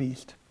image of the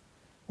beast,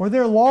 or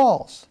their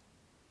laws,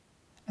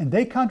 and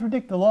they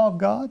contradict the law of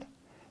God,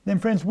 then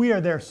friends, we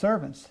are their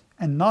servants,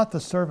 and not the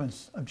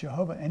servants of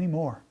Jehovah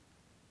anymore.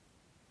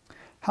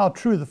 How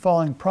true the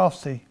following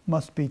prophecy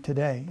must be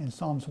today in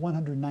Psalms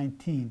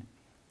 119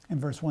 and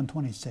verse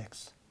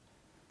 126.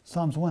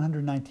 Psalms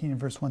 119 and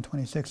verse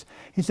 126.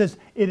 He says,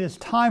 "It is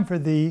time for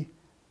thee,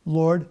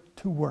 Lord,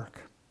 to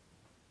work,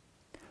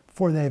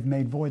 for they have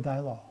made void thy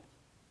law."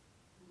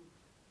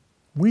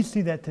 We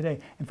see that today.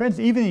 And friends,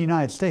 even in the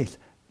United States,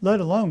 let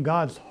alone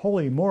God's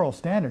holy moral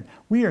standard,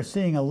 we are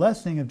seeing a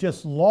lessening of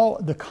just law,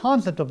 the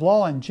concept of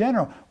law in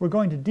general. We're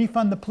going to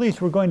defund the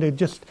police. We're going to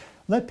just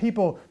let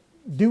people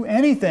do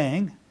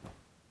anything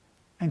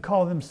and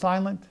call them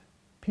silent,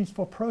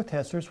 peaceful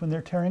protesters when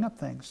they're tearing up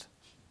things.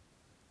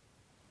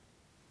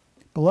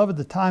 Beloved,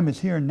 the time is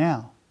here and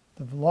now.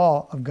 The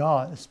law of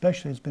God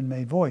especially has been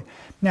made void.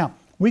 Now,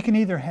 we can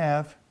either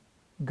have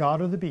God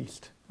or the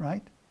beast,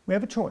 right? We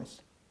have a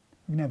choice.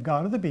 We can have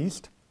God or the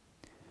beast.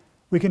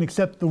 We can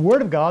accept the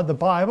Word of God, the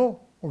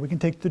Bible, or we can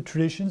take the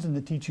traditions and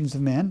the teachings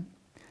of men.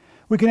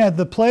 We can have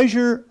the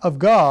pleasure of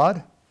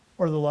God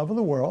or the love of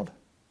the world.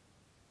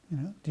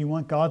 Do you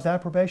want God's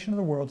approbation or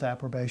the world's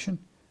approbation?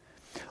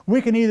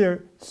 We can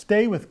either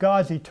stay with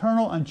God's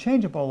eternal,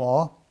 unchangeable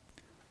law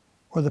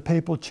or the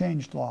papal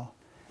changed law.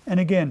 And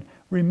again,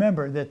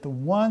 remember that the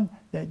one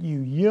that you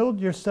yield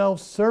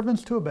yourselves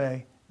servants to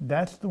obey,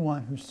 that's the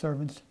one whose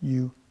servants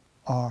you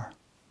are.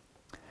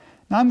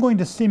 Now I'm going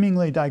to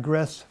seemingly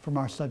digress from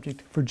our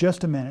subject for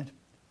just a minute,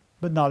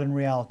 but not in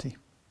reality.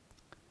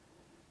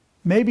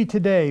 Maybe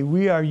today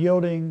we are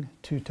yielding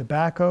to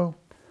tobacco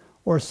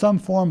or some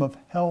form of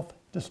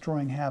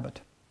health-destroying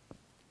habit.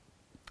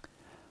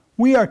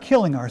 We are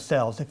killing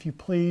ourselves, if you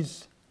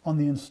please, on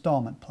the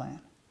installment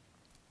plan.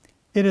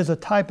 It is a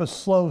type of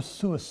slow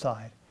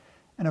suicide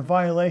and a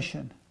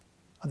violation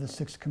of the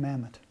sixth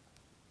commandment.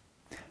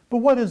 But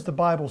what does the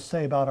Bible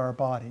say about our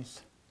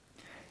bodies?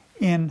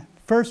 In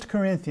 1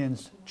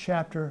 Corinthians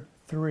chapter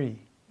 3,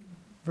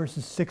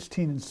 verses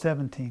 16 and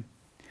 17,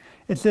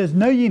 it says,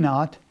 "Know ye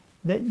not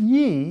that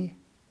ye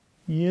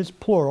is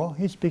plural,"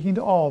 he's speaking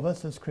to all of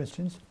us as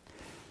Christians,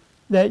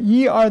 "that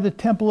ye are the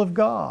temple of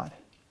God,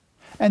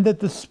 and that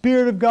the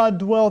Spirit of God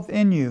dwelleth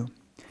in you.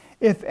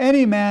 If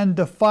any man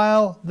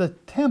defile the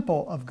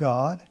temple of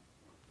God,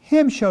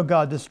 him shall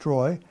God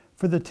destroy,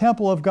 for the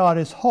temple of God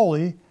is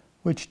holy,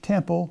 which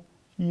temple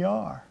ye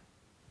are."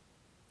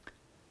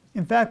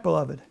 In fact,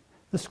 beloved,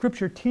 the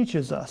Scripture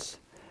teaches us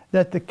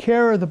that the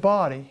care of the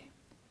body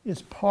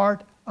is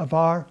part of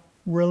our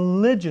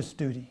religious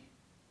duty,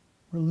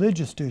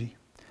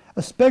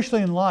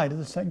 especially in light of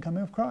the second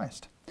coming of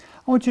Christ.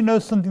 I want you to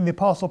notice something the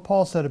Apostle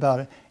Paul said about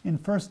it in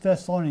 1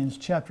 Thessalonians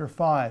chapter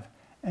 5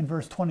 and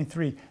verse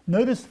 23.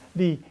 Notice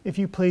the, if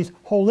you please,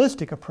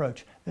 holistic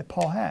approach that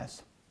Paul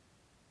has.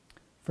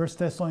 1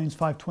 Thessalonians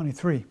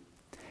 5:23.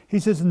 He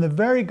says, "And the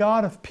very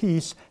God of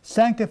peace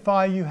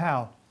sanctify you"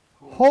 how?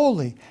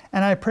 Holy.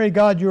 "And I pray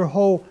God your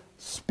whole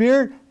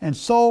spirit and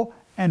soul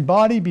and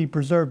body be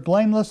preserved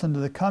blameless unto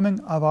the coming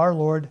of our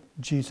Lord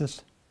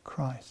Jesus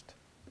Christ."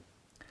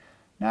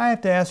 Now I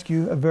have to ask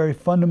you a very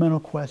fundamental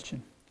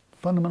question.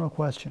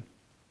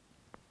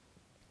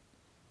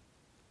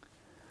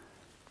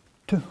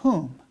 To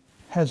whom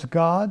has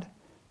God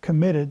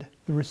committed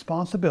the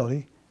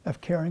responsibility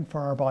of caring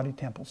for our body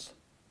temples?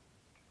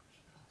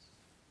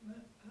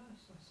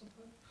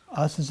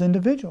 Us as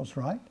individuals,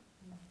 right?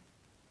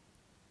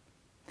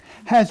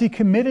 Has He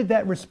committed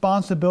that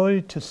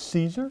responsibility to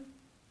Caesar,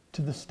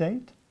 to the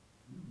state?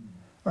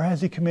 Or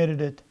has He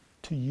committed it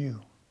to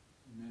you?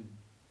 Amen.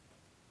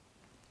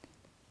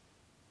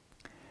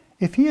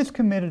 If He has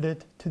committed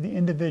it to the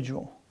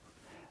individual,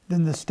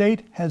 then the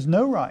state has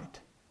no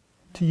right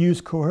to use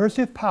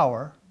coercive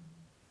power,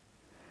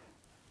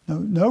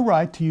 no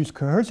right to use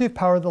coercive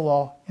power of the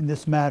law in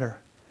this matter.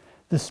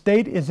 The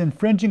state is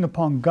infringing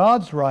upon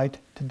God's right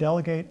to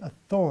delegate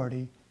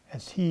authority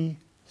as He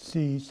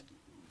sees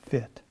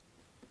fit.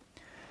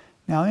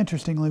 Now,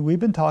 interestingly, we've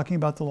been talking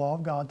about the law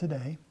of God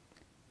today,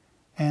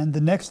 and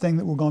the next thing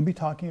that we're going to be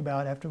talking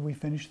about after we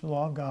finish the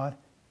law of God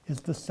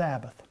is the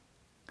Sabbath.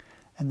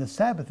 And the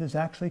Sabbath is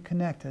actually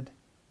connected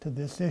to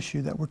this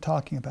issue that we're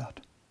talking about.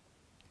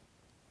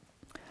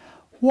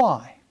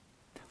 Why?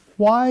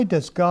 Why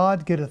does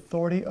God get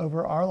authority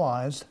over our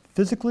lives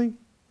physically,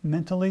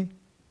 mentally,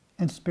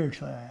 and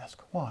spiritually, I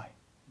ask? Why?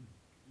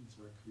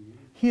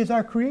 He is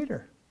our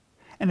Creator.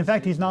 And in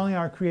fact, He's not only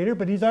our Creator,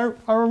 but He's our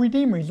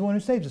Redeemer. He's the one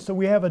who saves us. So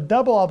we have a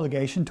double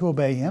obligation to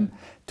obey Him,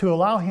 to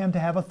allow Him to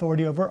have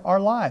authority over our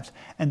lives.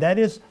 And that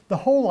is the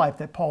whole life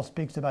that Paul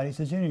speaks about. He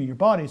says, your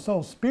body,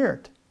 soul,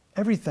 spirit,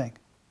 everything.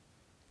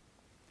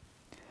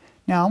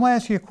 Now, I'm going to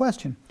ask you a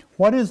question.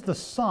 What is the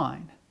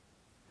sign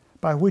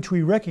by which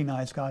we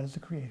recognize God as the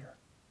Creator?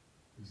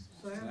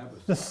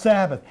 Sabbath. The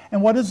Sabbath.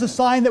 And what is the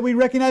sign that we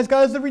recognize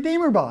God as the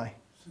Redeemer by?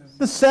 Sabbath.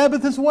 The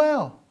Sabbath as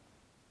well.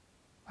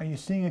 Are you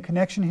seeing a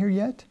connection here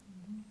yet?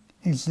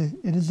 It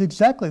is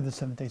exactly the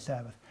seventh-day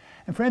Sabbath.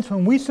 And friends,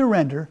 when we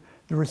surrender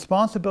the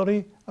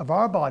responsibility of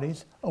our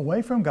bodies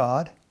away from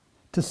God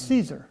to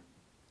Caesar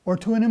or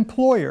to an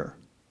employer,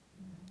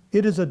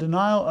 it is a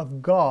denial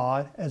of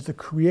God as the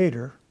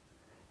Creator,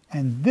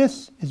 and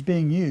this is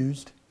being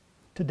used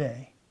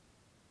today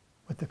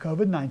with the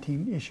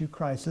COVID-19 issue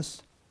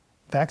crisis.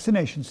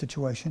 Vaccination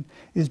situation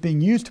is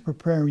being used to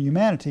prepare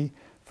humanity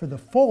for the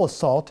full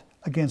assault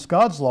against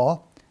God's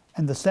law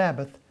and the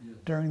Sabbath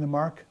during the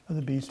Mark of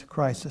the Beast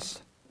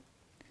crisis.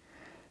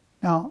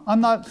 Now,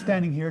 I'm not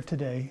standing here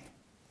today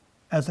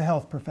as a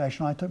health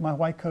professional. I took my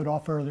white coat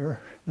off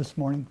earlier this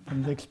morning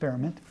from the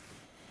experiment.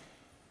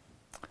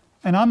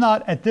 And I'm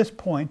not at this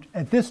point,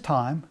 at this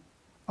time,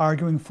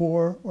 arguing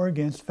for or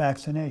against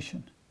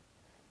vaccination.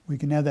 We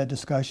can have that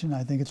discussion.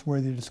 I think it's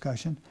worthy of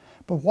discussion.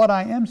 But what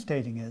I am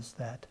stating is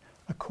that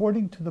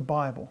according to the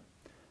Bible,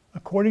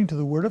 according to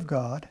the Word of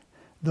God,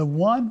 the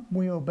one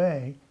we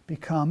obey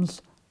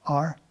becomes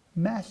our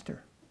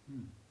master.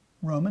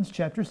 Romans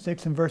chapter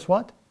 6 and verse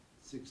what?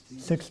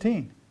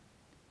 16.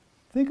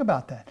 Think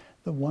about that.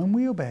 The one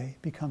we obey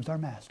becomes our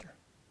master.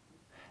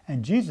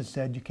 And Jesus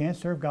said you can't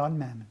serve God and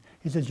mammon.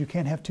 He says you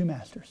can't have two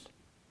masters.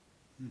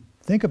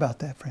 Think about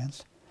that,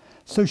 friends.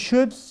 So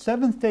should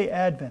Seventh-day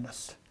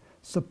Adventists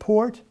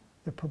support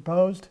the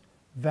proposed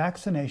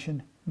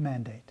vaccination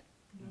mandate?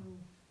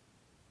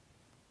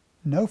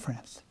 No,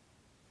 friends.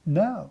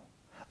 No.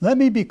 Let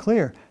me be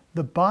clear.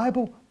 The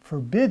Bible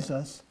forbids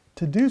us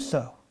to do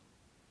so.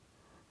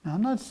 Now,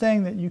 I'm not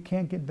saying that you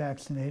can't get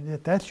vaccinated.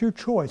 If that's your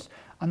choice.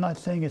 I'm not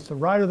saying it's the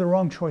right or the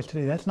wrong choice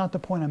today. That's not the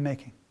point I'm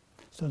making.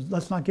 So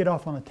let's not get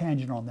off on a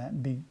tangent on that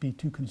and be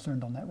too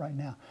concerned on that right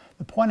now.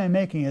 The point I'm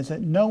making is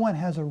that no one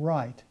has a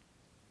right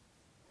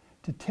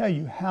to tell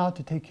you how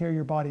to take care of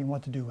your body and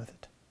what to do with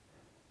it.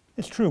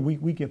 It's true,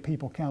 we give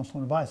people counsel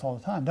and advice all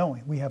the time, don't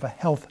we? We have a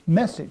health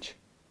message.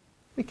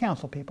 We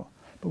counsel people,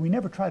 but we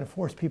never try to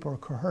force people or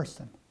coerce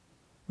them.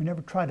 We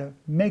never try to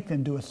make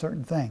them do a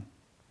certain thing.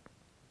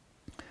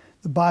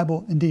 The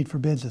Bible indeed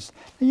forbids us.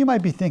 And you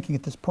might be thinking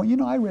at this point, you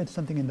know, I read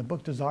something in the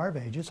book Desire of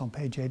Ages on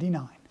page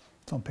 89.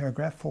 It's on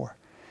paragraph 4.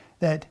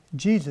 That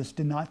Jesus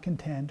did not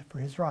contend for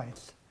his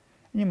rights.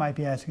 And you might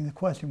be asking the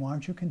question, why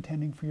aren't you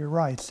contending for your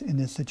rights in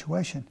this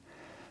situation?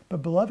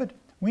 But beloved,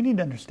 we need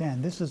to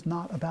understand this is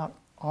not about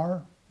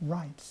our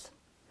rights.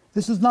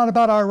 This is not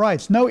about our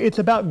rights. No, it's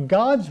about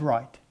God's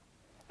right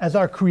as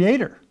our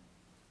Creator.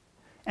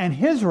 And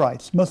His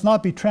rights must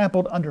not be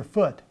trampled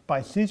underfoot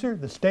by Caesar,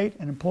 the state,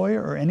 an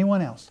employer, or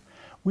anyone else.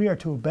 We are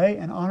to obey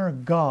and honor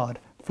God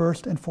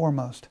first and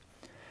foremost.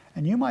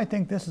 And you might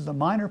think this is a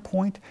minor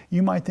point.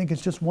 You might think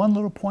it's just one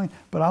little point.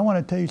 But I want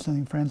to tell you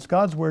something, friends.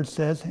 God's Word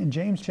says in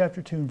James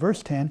chapter 2 and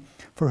verse 10,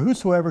 "For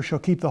whosoever shall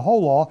keep the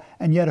whole law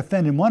and yet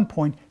offend in one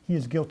point, he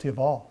is guilty of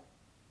all."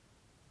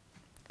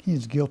 He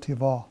is guilty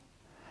of all.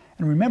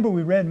 And remember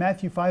we read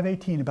Matthew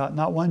 5:18 about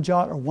not one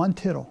jot or one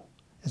tittle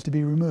is to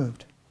be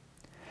removed.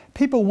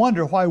 People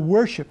wonder why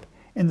worship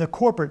in the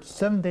corporate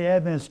Seventh-day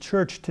Adventist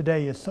church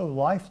today is so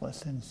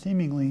lifeless and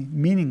seemingly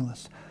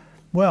meaningless.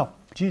 Well,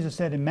 Jesus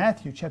said in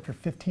Matthew chapter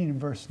 15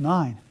 and verse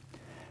 9,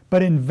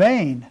 "But in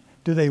vain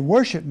do they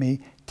worship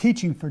me,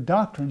 teaching for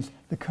doctrines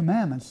the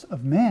commandments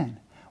of men."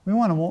 We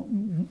want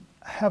to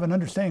have an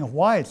understanding of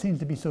why it seems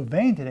to be so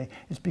vain today.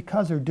 It's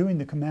because they're doing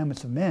the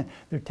commandments of men.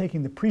 They're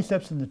taking the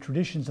precepts and the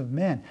traditions of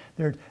men.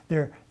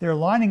 They're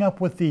lining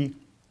up with the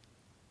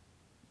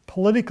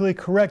politically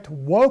correct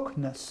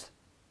wokeness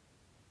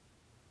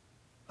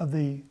of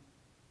the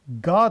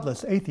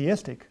godless,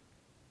 atheistic,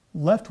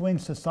 left-wing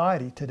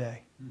society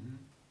today. Mm-hmm.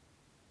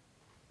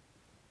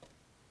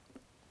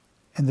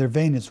 And their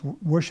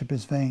worship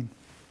is vain.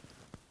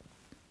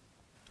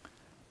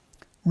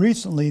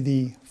 Recently,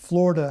 the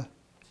Florida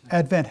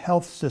Advent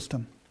Health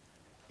System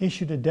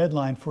issued a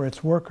deadline for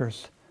its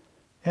workers.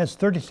 It has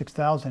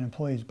 36,000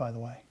 employees, by the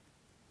way,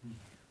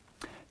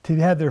 to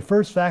have their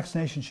first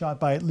vaccination shot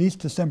by at least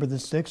December the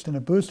 6th and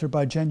a booster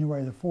by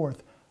January the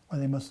 4th, or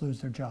they must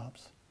lose their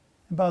jobs.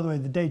 And by the way,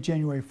 the date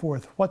January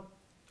 4th, what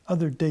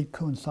other date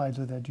coincides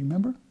with that? Do you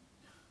remember?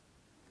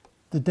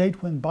 The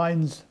date when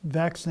Biden's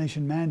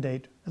vaccination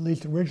mandate, at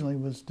least originally,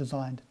 was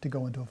designed to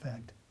go into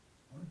effect.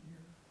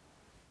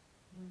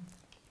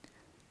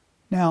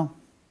 Now,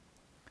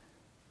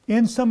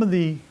 in some of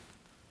the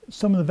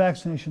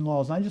vaccination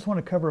laws, and I just want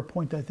to cover a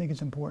point that I think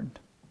is important,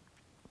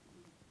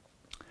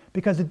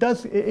 because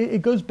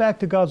it goes back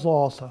to God's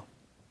law also,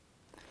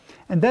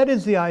 and that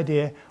is the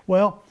idea.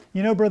 Well,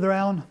 you know, Brother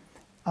Allen,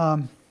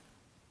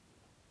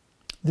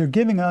 they're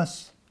giving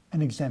us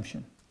an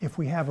exemption if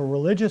we have a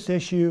religious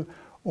issue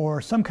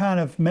or some kind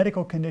of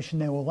medical condition.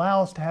 They will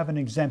allow us to have an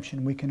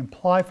exemption. We can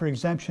apply for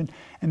exemption,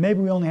 and maybe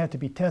we only have to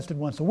be tested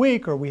once a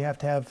week, or we have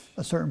to have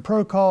a certain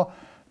protocol,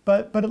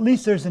 but at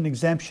least there's an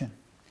exemption.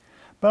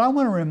 But I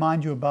want to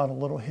remind you about a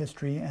little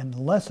history and a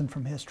lesson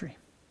from history.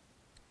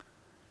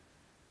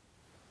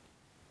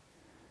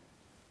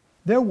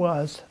 There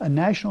was a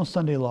national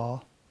Sunday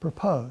law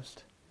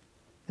proposed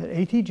that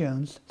A.T.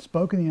 Jones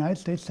spoke in the United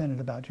States Senate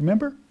about. Do you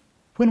remember?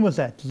 When was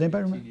that? Does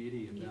anybody remember?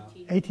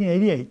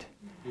 1888.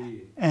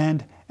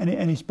 And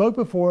he spoke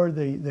before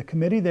the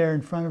committee there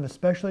in front of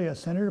especially a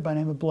senator by the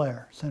name of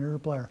Blair, Senator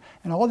Blair.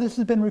 And all this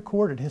has been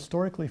recorded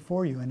historically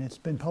for you, and it's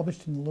been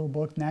published in the little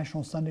book,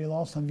 National Sunday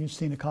Law. Some of you have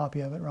seen a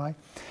copy of it, right?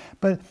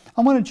 But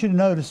I wanted you to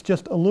notice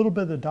just a little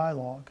bit of the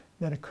dialogue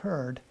that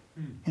occurred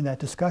in that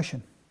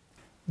discussion.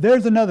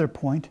 There's another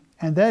point,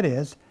 and that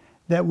is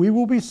that we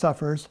will be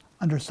sufferers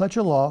under such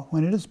a law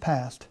when it is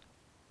passed.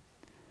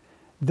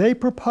 They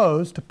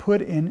propose to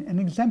put in an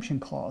exemption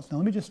clause. Now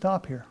let me just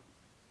stop here.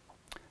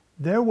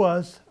 There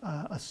was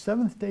a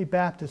Seventh-day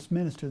Baptist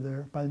minister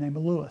there by the name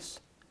of Lewis,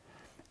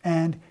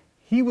 and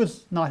he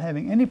was not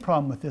having any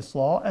problem with this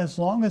law as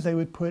long as they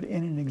would put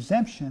in an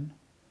exemption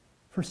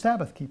for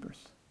Sabbath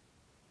keepers.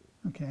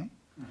 Okay?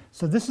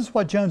 So this is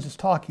what Jones is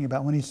talking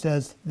about when he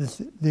says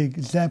the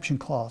exemption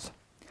clause.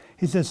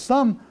 He says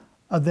some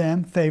of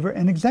them favor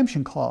an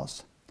exemption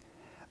clause,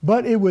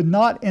 but it would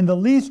not in the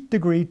least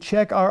degree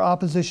check our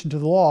opposition to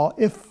the law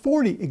if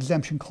 40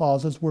 exemption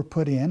clauses were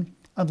put in,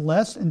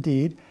 unless,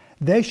 indeed,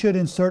 they should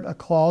insert a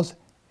clause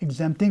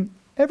exempting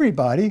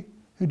everybody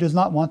who does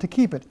not want to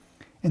keep it.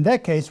 In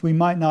that case, we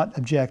might not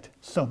object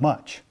so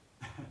much.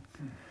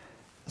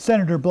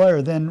 Senator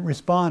Blair then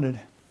responded,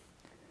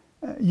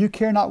 you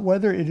care not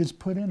whether it is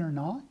put in or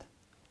not?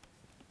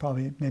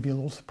 Probably maybe a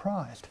little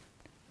surprised.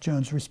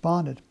 Jones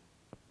responded,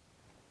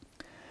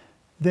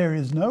 there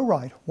is no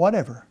right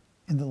whatever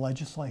in the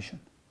legislation,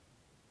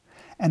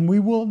 and we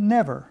will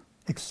never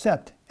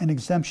accept an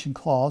exemption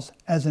clause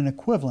as an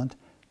equivalent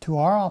to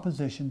our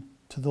opposition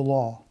to the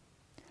law.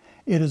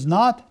 It is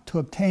not to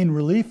obtain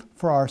relief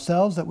for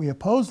ourselves that we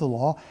oppose the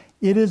law.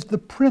 It is the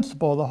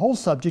principle, the whole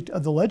subject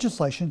of the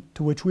legislation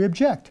to which we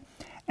object.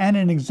 And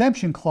an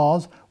exemption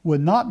clause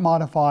would not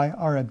modify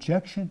our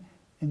objection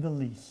in the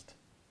least.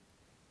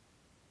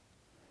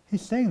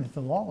 He's saying that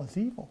the law is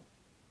evil.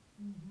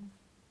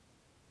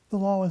 The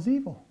law is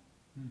evil.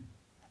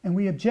 And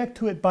we object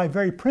to it by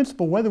very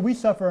principle, whether we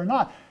suffer or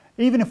not.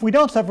 Even if we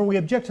don't suffer, we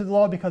object to the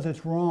law because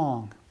it's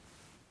wrong.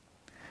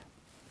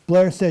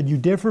 Blair said, you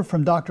differ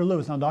from Dr.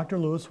 Lewis. Now, Dr.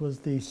 Lewis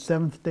was the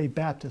Seventh-day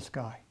Baptist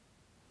guy.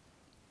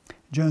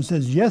 Jones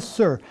says, yes,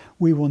 sir,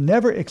 we will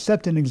never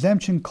accept an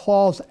exemption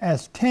clause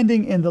as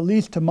tending in the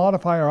least to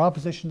modify our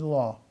opposition to the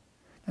law.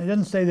 Now, he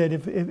doesn't say that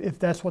if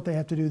that's what they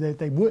have to do, that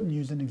they wouldn't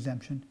use an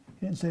exemption.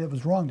 He didn't say that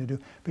was wrong to do,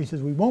 but he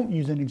says we won't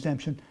use an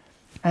exemption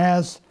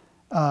as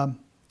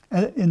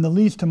in the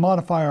least to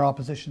modify our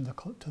opposition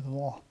to the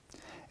law.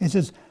 He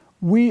says,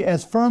 we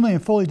as firmly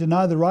and fully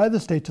deny the right of the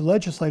state to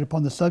legislate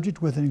upon the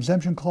subject with an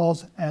exemption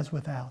clause as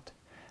without.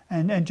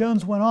 And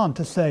Jones went on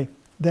to say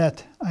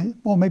that,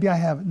 well, maybe I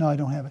have it. No, I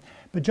don't have it.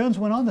 But Jones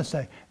went on to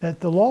say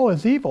that the law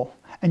is evil,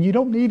 and you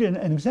don't need an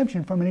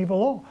exemption from an evil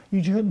law.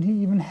 You shouldn't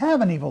even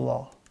have an evil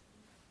law,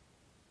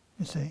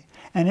 you see.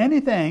 And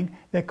anything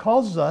that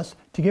causes us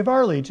to give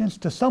our allegiance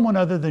to someone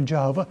other than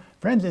Jehovah,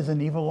 friends, is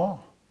an evil law.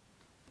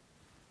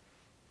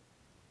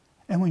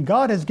 And when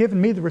God has given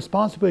me the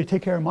responsibility to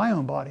take care of my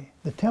own body,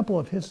 the temple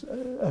of His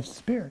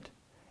Spirit,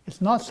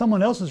 it's not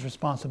someone else's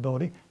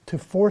responsibility to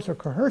force or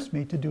coerce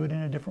me to do it in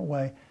a different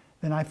way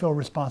than I feel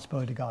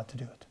responsibility to God to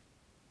do it.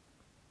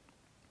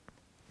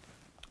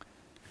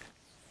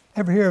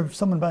 Ever hear of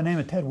someone by the name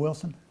of Ted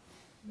Wilson?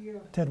 Yeah.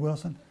 Ted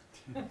Wilson.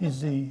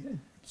 He's the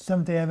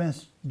Seventh-day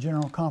Adventist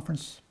General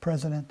Conference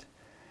president.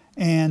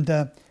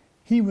 And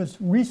he was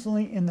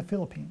recently in the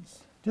Philippines.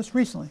 Just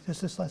recently,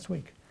 just this last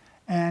week.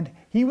 And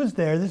he was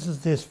there. This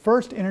is his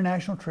first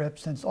international trip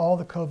since all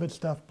the COVID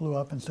stuff blew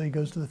up. And so he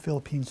goes to the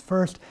Philippines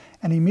first.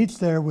 And he meets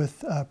there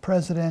with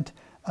President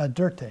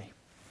Duterte.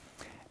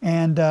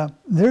 And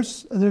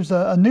there's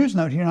a news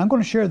note here. And I'm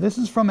going to share. This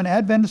is from an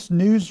Adventist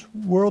News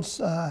World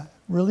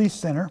Release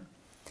Center.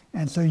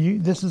 And so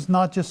this is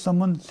not just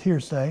someone's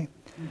hearsay.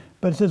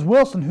 But it says,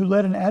 Wilson, who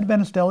led an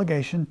Adventist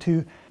delegation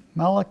to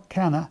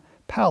Malacana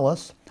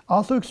Palace,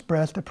 also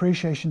expressed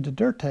appreciation to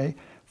Duterte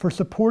for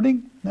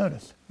supporting,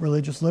 notice,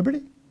 religious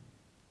liberty,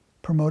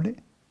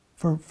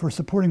 for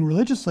supporting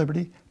religious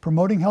liberty,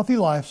 promoting healthy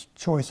life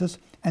choices,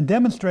 and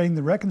demonstrating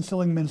the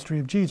reconciling ministry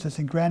of Jesus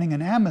in granting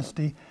an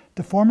amnesty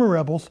to former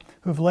rebels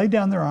who have laid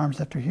down their arms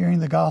after hearing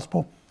the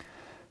gospel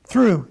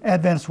through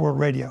Adventist World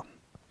Radio.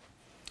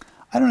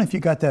 I don't know if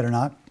you got that or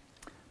not,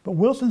 but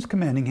Wilson's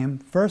commending him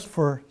first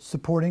for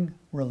supporting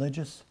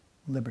religious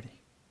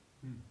liberty,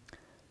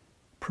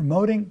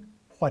 promoting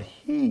what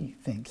he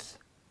thinks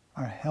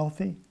are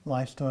healthy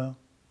lifestyle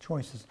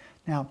choices.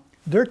 Now,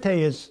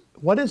 Duterte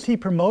what is he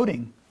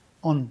promoting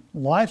on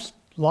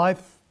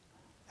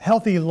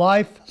healthy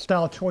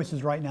lifestyle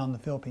choices right now in the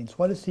Philippines?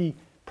 What is he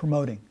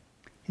promoting?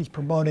 He's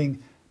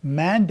promoting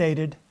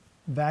mandated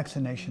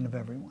vaccination of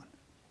everyone.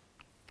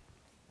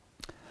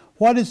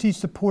 What is he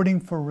supporting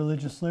for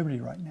religious liberty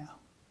right now?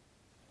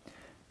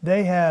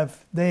 They are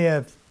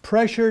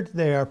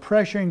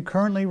pressuring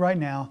currently right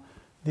now,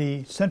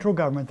 the central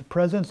government, the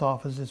president's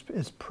office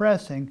is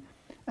pressing,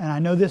 and I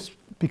know this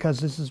because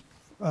this is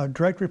a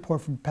direct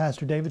report from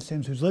Pastor David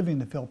Sims, who's living in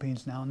the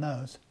Philippines now,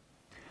 knows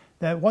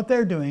that what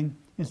they're doing,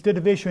 instead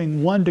of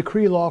issuing one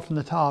decree law from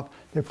the top,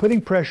 they're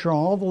putting pressure on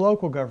all the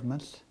local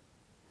governments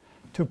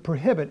to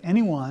prohibit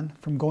anyone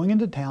from going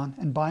into town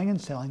and buying and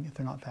selling if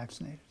they're not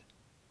vaccinated.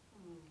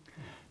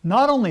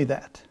 Not only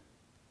that,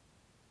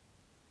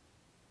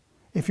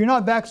 if you're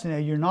not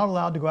vaccinated, you're not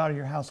allowed to go out of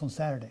your house on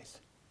Saturdays.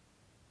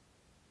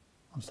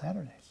 On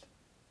Saturdays.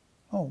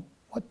 Oh,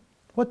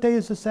 what day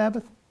is the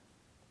Sabbath?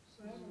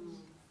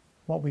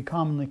 What we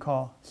commonly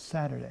call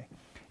Saturday.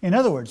 In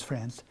other words,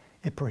 friends,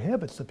 it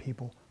prohibits the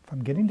people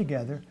from getting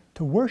together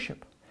to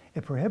worship.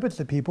 It prohibits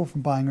the people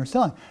from buying or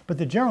selling. But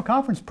the General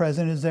Conference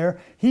president is there.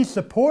 He's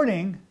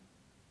supporting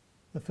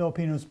the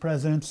Filipinos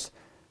president's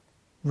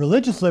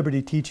religious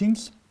liberty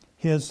teachings,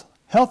 his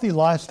healthy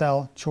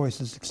lifestyle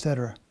choices,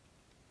 etc.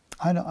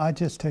 I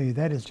just tell you,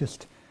 that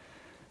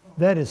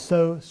is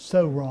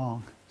so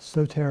wrong,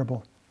 so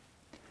terrible.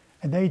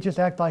 And they just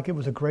act like it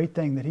was a great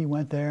thing that he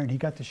went there and he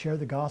got to share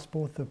the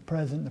gospel with the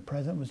president. The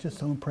president was just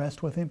so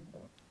impressed with him.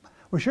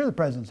 We're sure the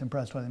president's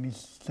impressed with him.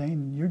 He's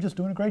saying, you're just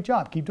doing a great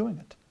job. Keep doing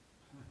it.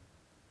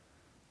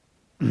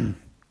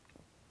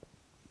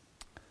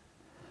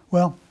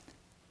 Well,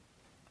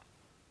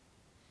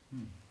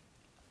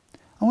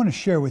 I want to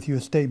share with you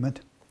a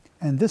statement.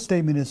 And this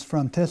statement is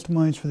from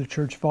Testimonies for the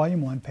Church,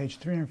 Volume 1, page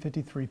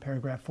 353,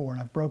 paragraph 4.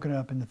 And I've broken it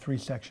up into 3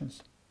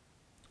 sections.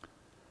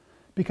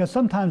 Because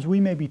sometimes we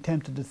may be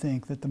tempted to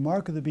think that the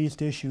mark of the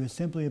beast issue is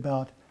simply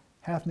about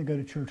having to go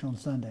to church on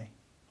Sunday.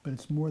 But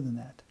it's more than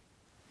that.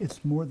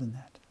 It's more than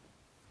that.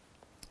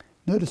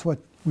 Notice what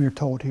we are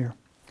told here.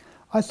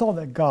 I saw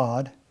that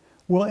God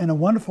will in a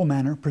wonderful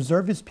manner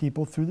preserve his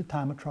people through the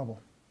time of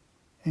trouble.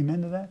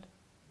 Amen to that?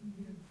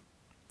 Amen.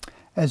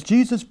 As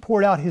Jesus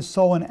poured out his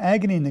soul in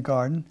agony in the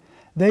garden,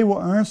 they will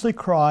earnestly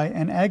cry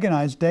and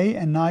agonize day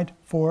and night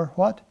for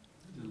what?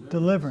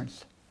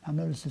 Deliverance. Now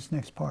notice this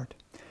next part.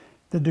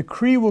 The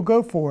decree will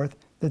go forth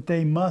that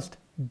they must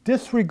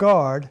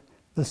disregard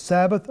the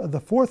Sabbath of the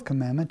 4th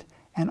commandment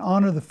and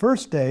honor the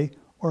first day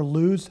or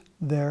lose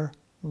their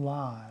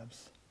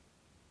lives.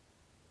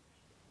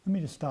 Let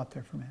me just stop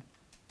there for a minute.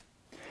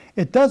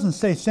 It doesn't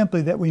say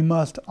simply that we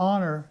must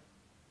honor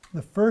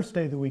the first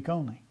day of the week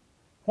only.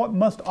 What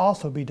must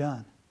also be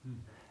done?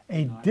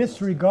 A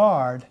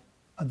disregard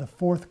of the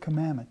 4th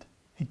commandment,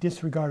 a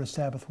disregard of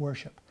Sabbath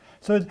worship.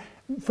 So,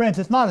 friends,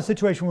 it's not a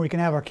situation where we can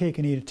have our cake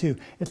and eat it too.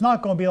 It's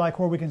not going to be like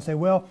where we can say,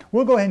 well,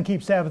 we'll go ahead and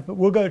keep Sabbath, but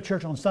we'll go to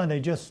church on Sunday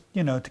just,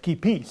 to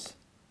keep peace.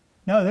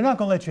 No, they're not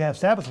going to let you have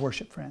Sabbath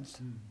worship, friends.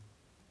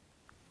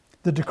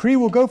 The decree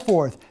will go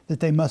forth that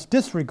they must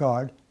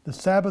disregard the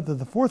Sabbath of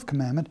the 4th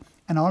commandment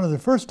and honor the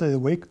first day of the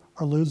week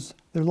or lose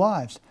their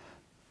lives.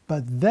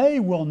 But they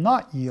will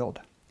not yield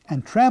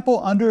and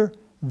trample under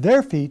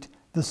their feet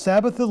the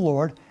Sabbath of the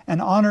Lord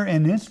and honor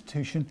an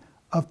institution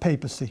of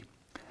papacy.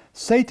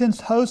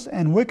 Satan's hosts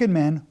and wicked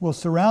men will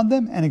surround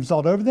them and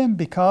exalt over them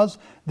because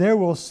there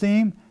will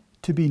seem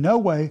to be no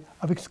way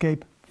of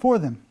escape for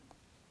them.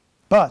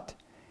 But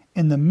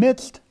in the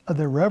midst of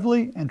their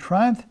revelry and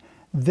triumph,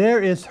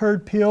 there is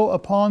heard peal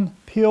upon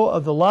peal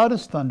of the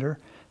loudest thunder.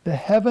 The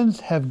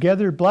heavens have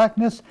gathered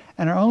blackness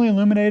and are only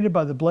illuminated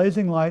by the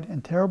blazing light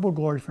and terrible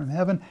glory from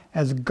heaven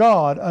as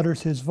God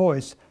utters his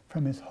voice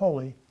from his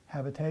holy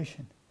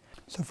habitation.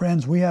 So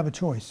friends, we have a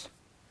choice.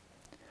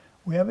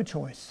 We have a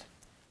choice.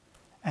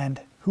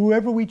 And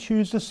whoever we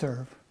choose to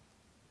serve,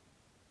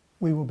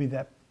 we will be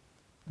that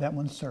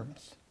one's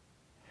servants.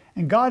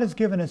 And God has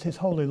given us his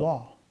holy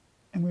law,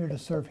 and we are to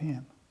serve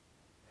him.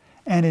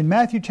 And in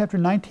Matthew chapter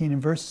 19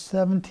 and verse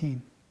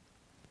 17,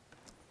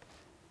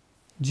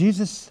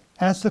 Jesus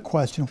asked the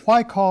question,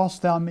 why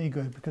callest thou me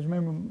good? Because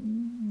remember,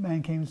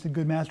 man came and said,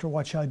 good master,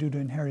 what shall I do to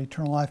inherit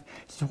eternal life?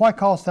 He says, why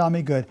callest thou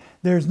me good?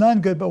 There is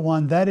none good but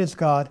one, that is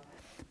God.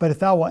 But if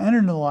thou wilt enter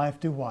into life,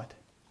 do what?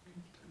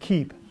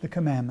 Keep the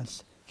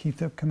commandments. Keep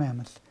the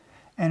commandments.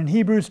 And in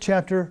Hebrews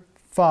chapter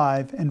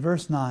 5 and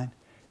verse 9,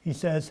 he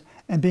says,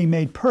 and being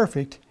made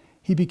perfect,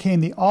 he became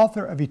the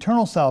author of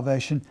eternal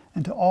salvation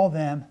unto all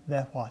them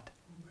that what?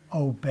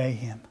 Obey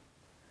him.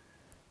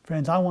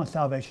 Friends, I want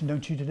salvation,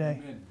 don't you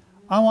today? Amen.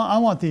 I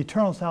want the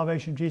eternal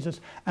salvation of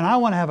Jesus, and I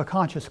want to have a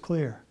conscience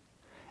clear.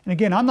 And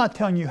again, I'm not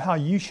telling you how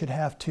you should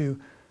have to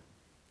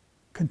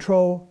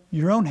control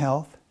your own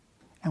health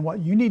and what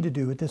you need to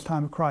do at this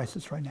time of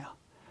crisis right now.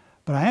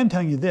 But I am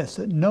telling you this,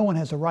 that no one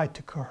has a right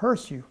to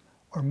coerce you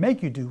or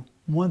make you do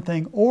one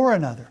thing or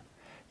another.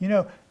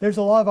 There's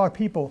a lot of our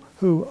people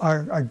who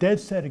are dead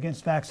set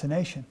against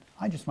vaccination.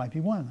 I just might be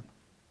one of them.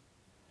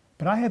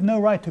 But I have no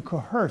right to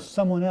coerce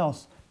someone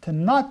else to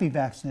not be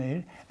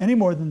vaccinated any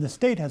more than the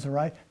state has a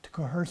right to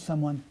coerce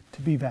someone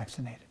to be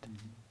vaccinated.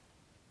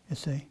 You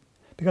see?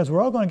 Because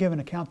we're all going to give an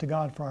account to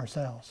God for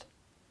ourselves.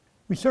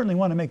 We certainly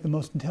want to make the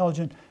most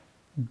intelligent,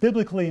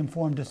 biblically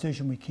informed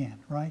decision we can,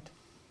 right?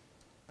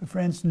 But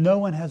friends, no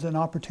one has an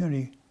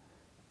opportunity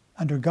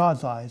under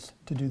God's eyes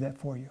to do that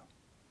for you.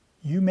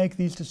 You make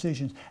these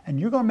decisions, and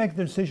you're going to make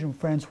the decision,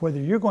 friends, whether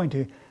you're going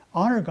to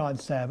honor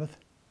God's Sabbath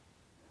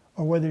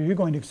or whether you're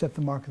going to accept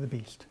the mark of the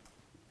beast.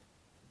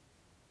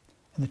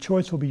 And the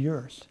choice will be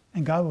yours,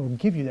 and God will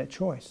give you that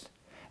choice.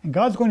 And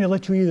God's going to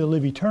let you either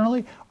live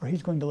eternally or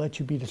he's going to let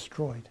you be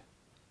destroyed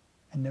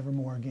and never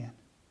more again.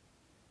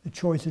 The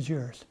choice is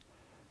yours.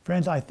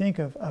 Friends, I think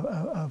of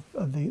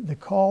the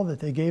call that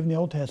they gave in the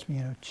Old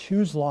Testament,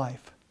 choose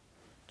life.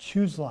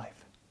 Choose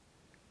life.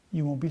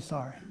 You won't be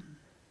sorry.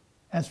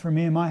 As for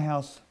me and my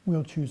house,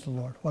 we'll choose the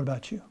Lord. What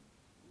about you?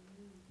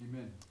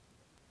 Amen.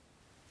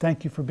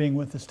 Thank you for being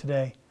with us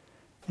today.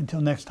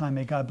 Until next time,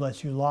 may God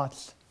bless you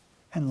lots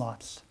and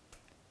lots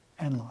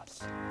and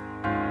lots.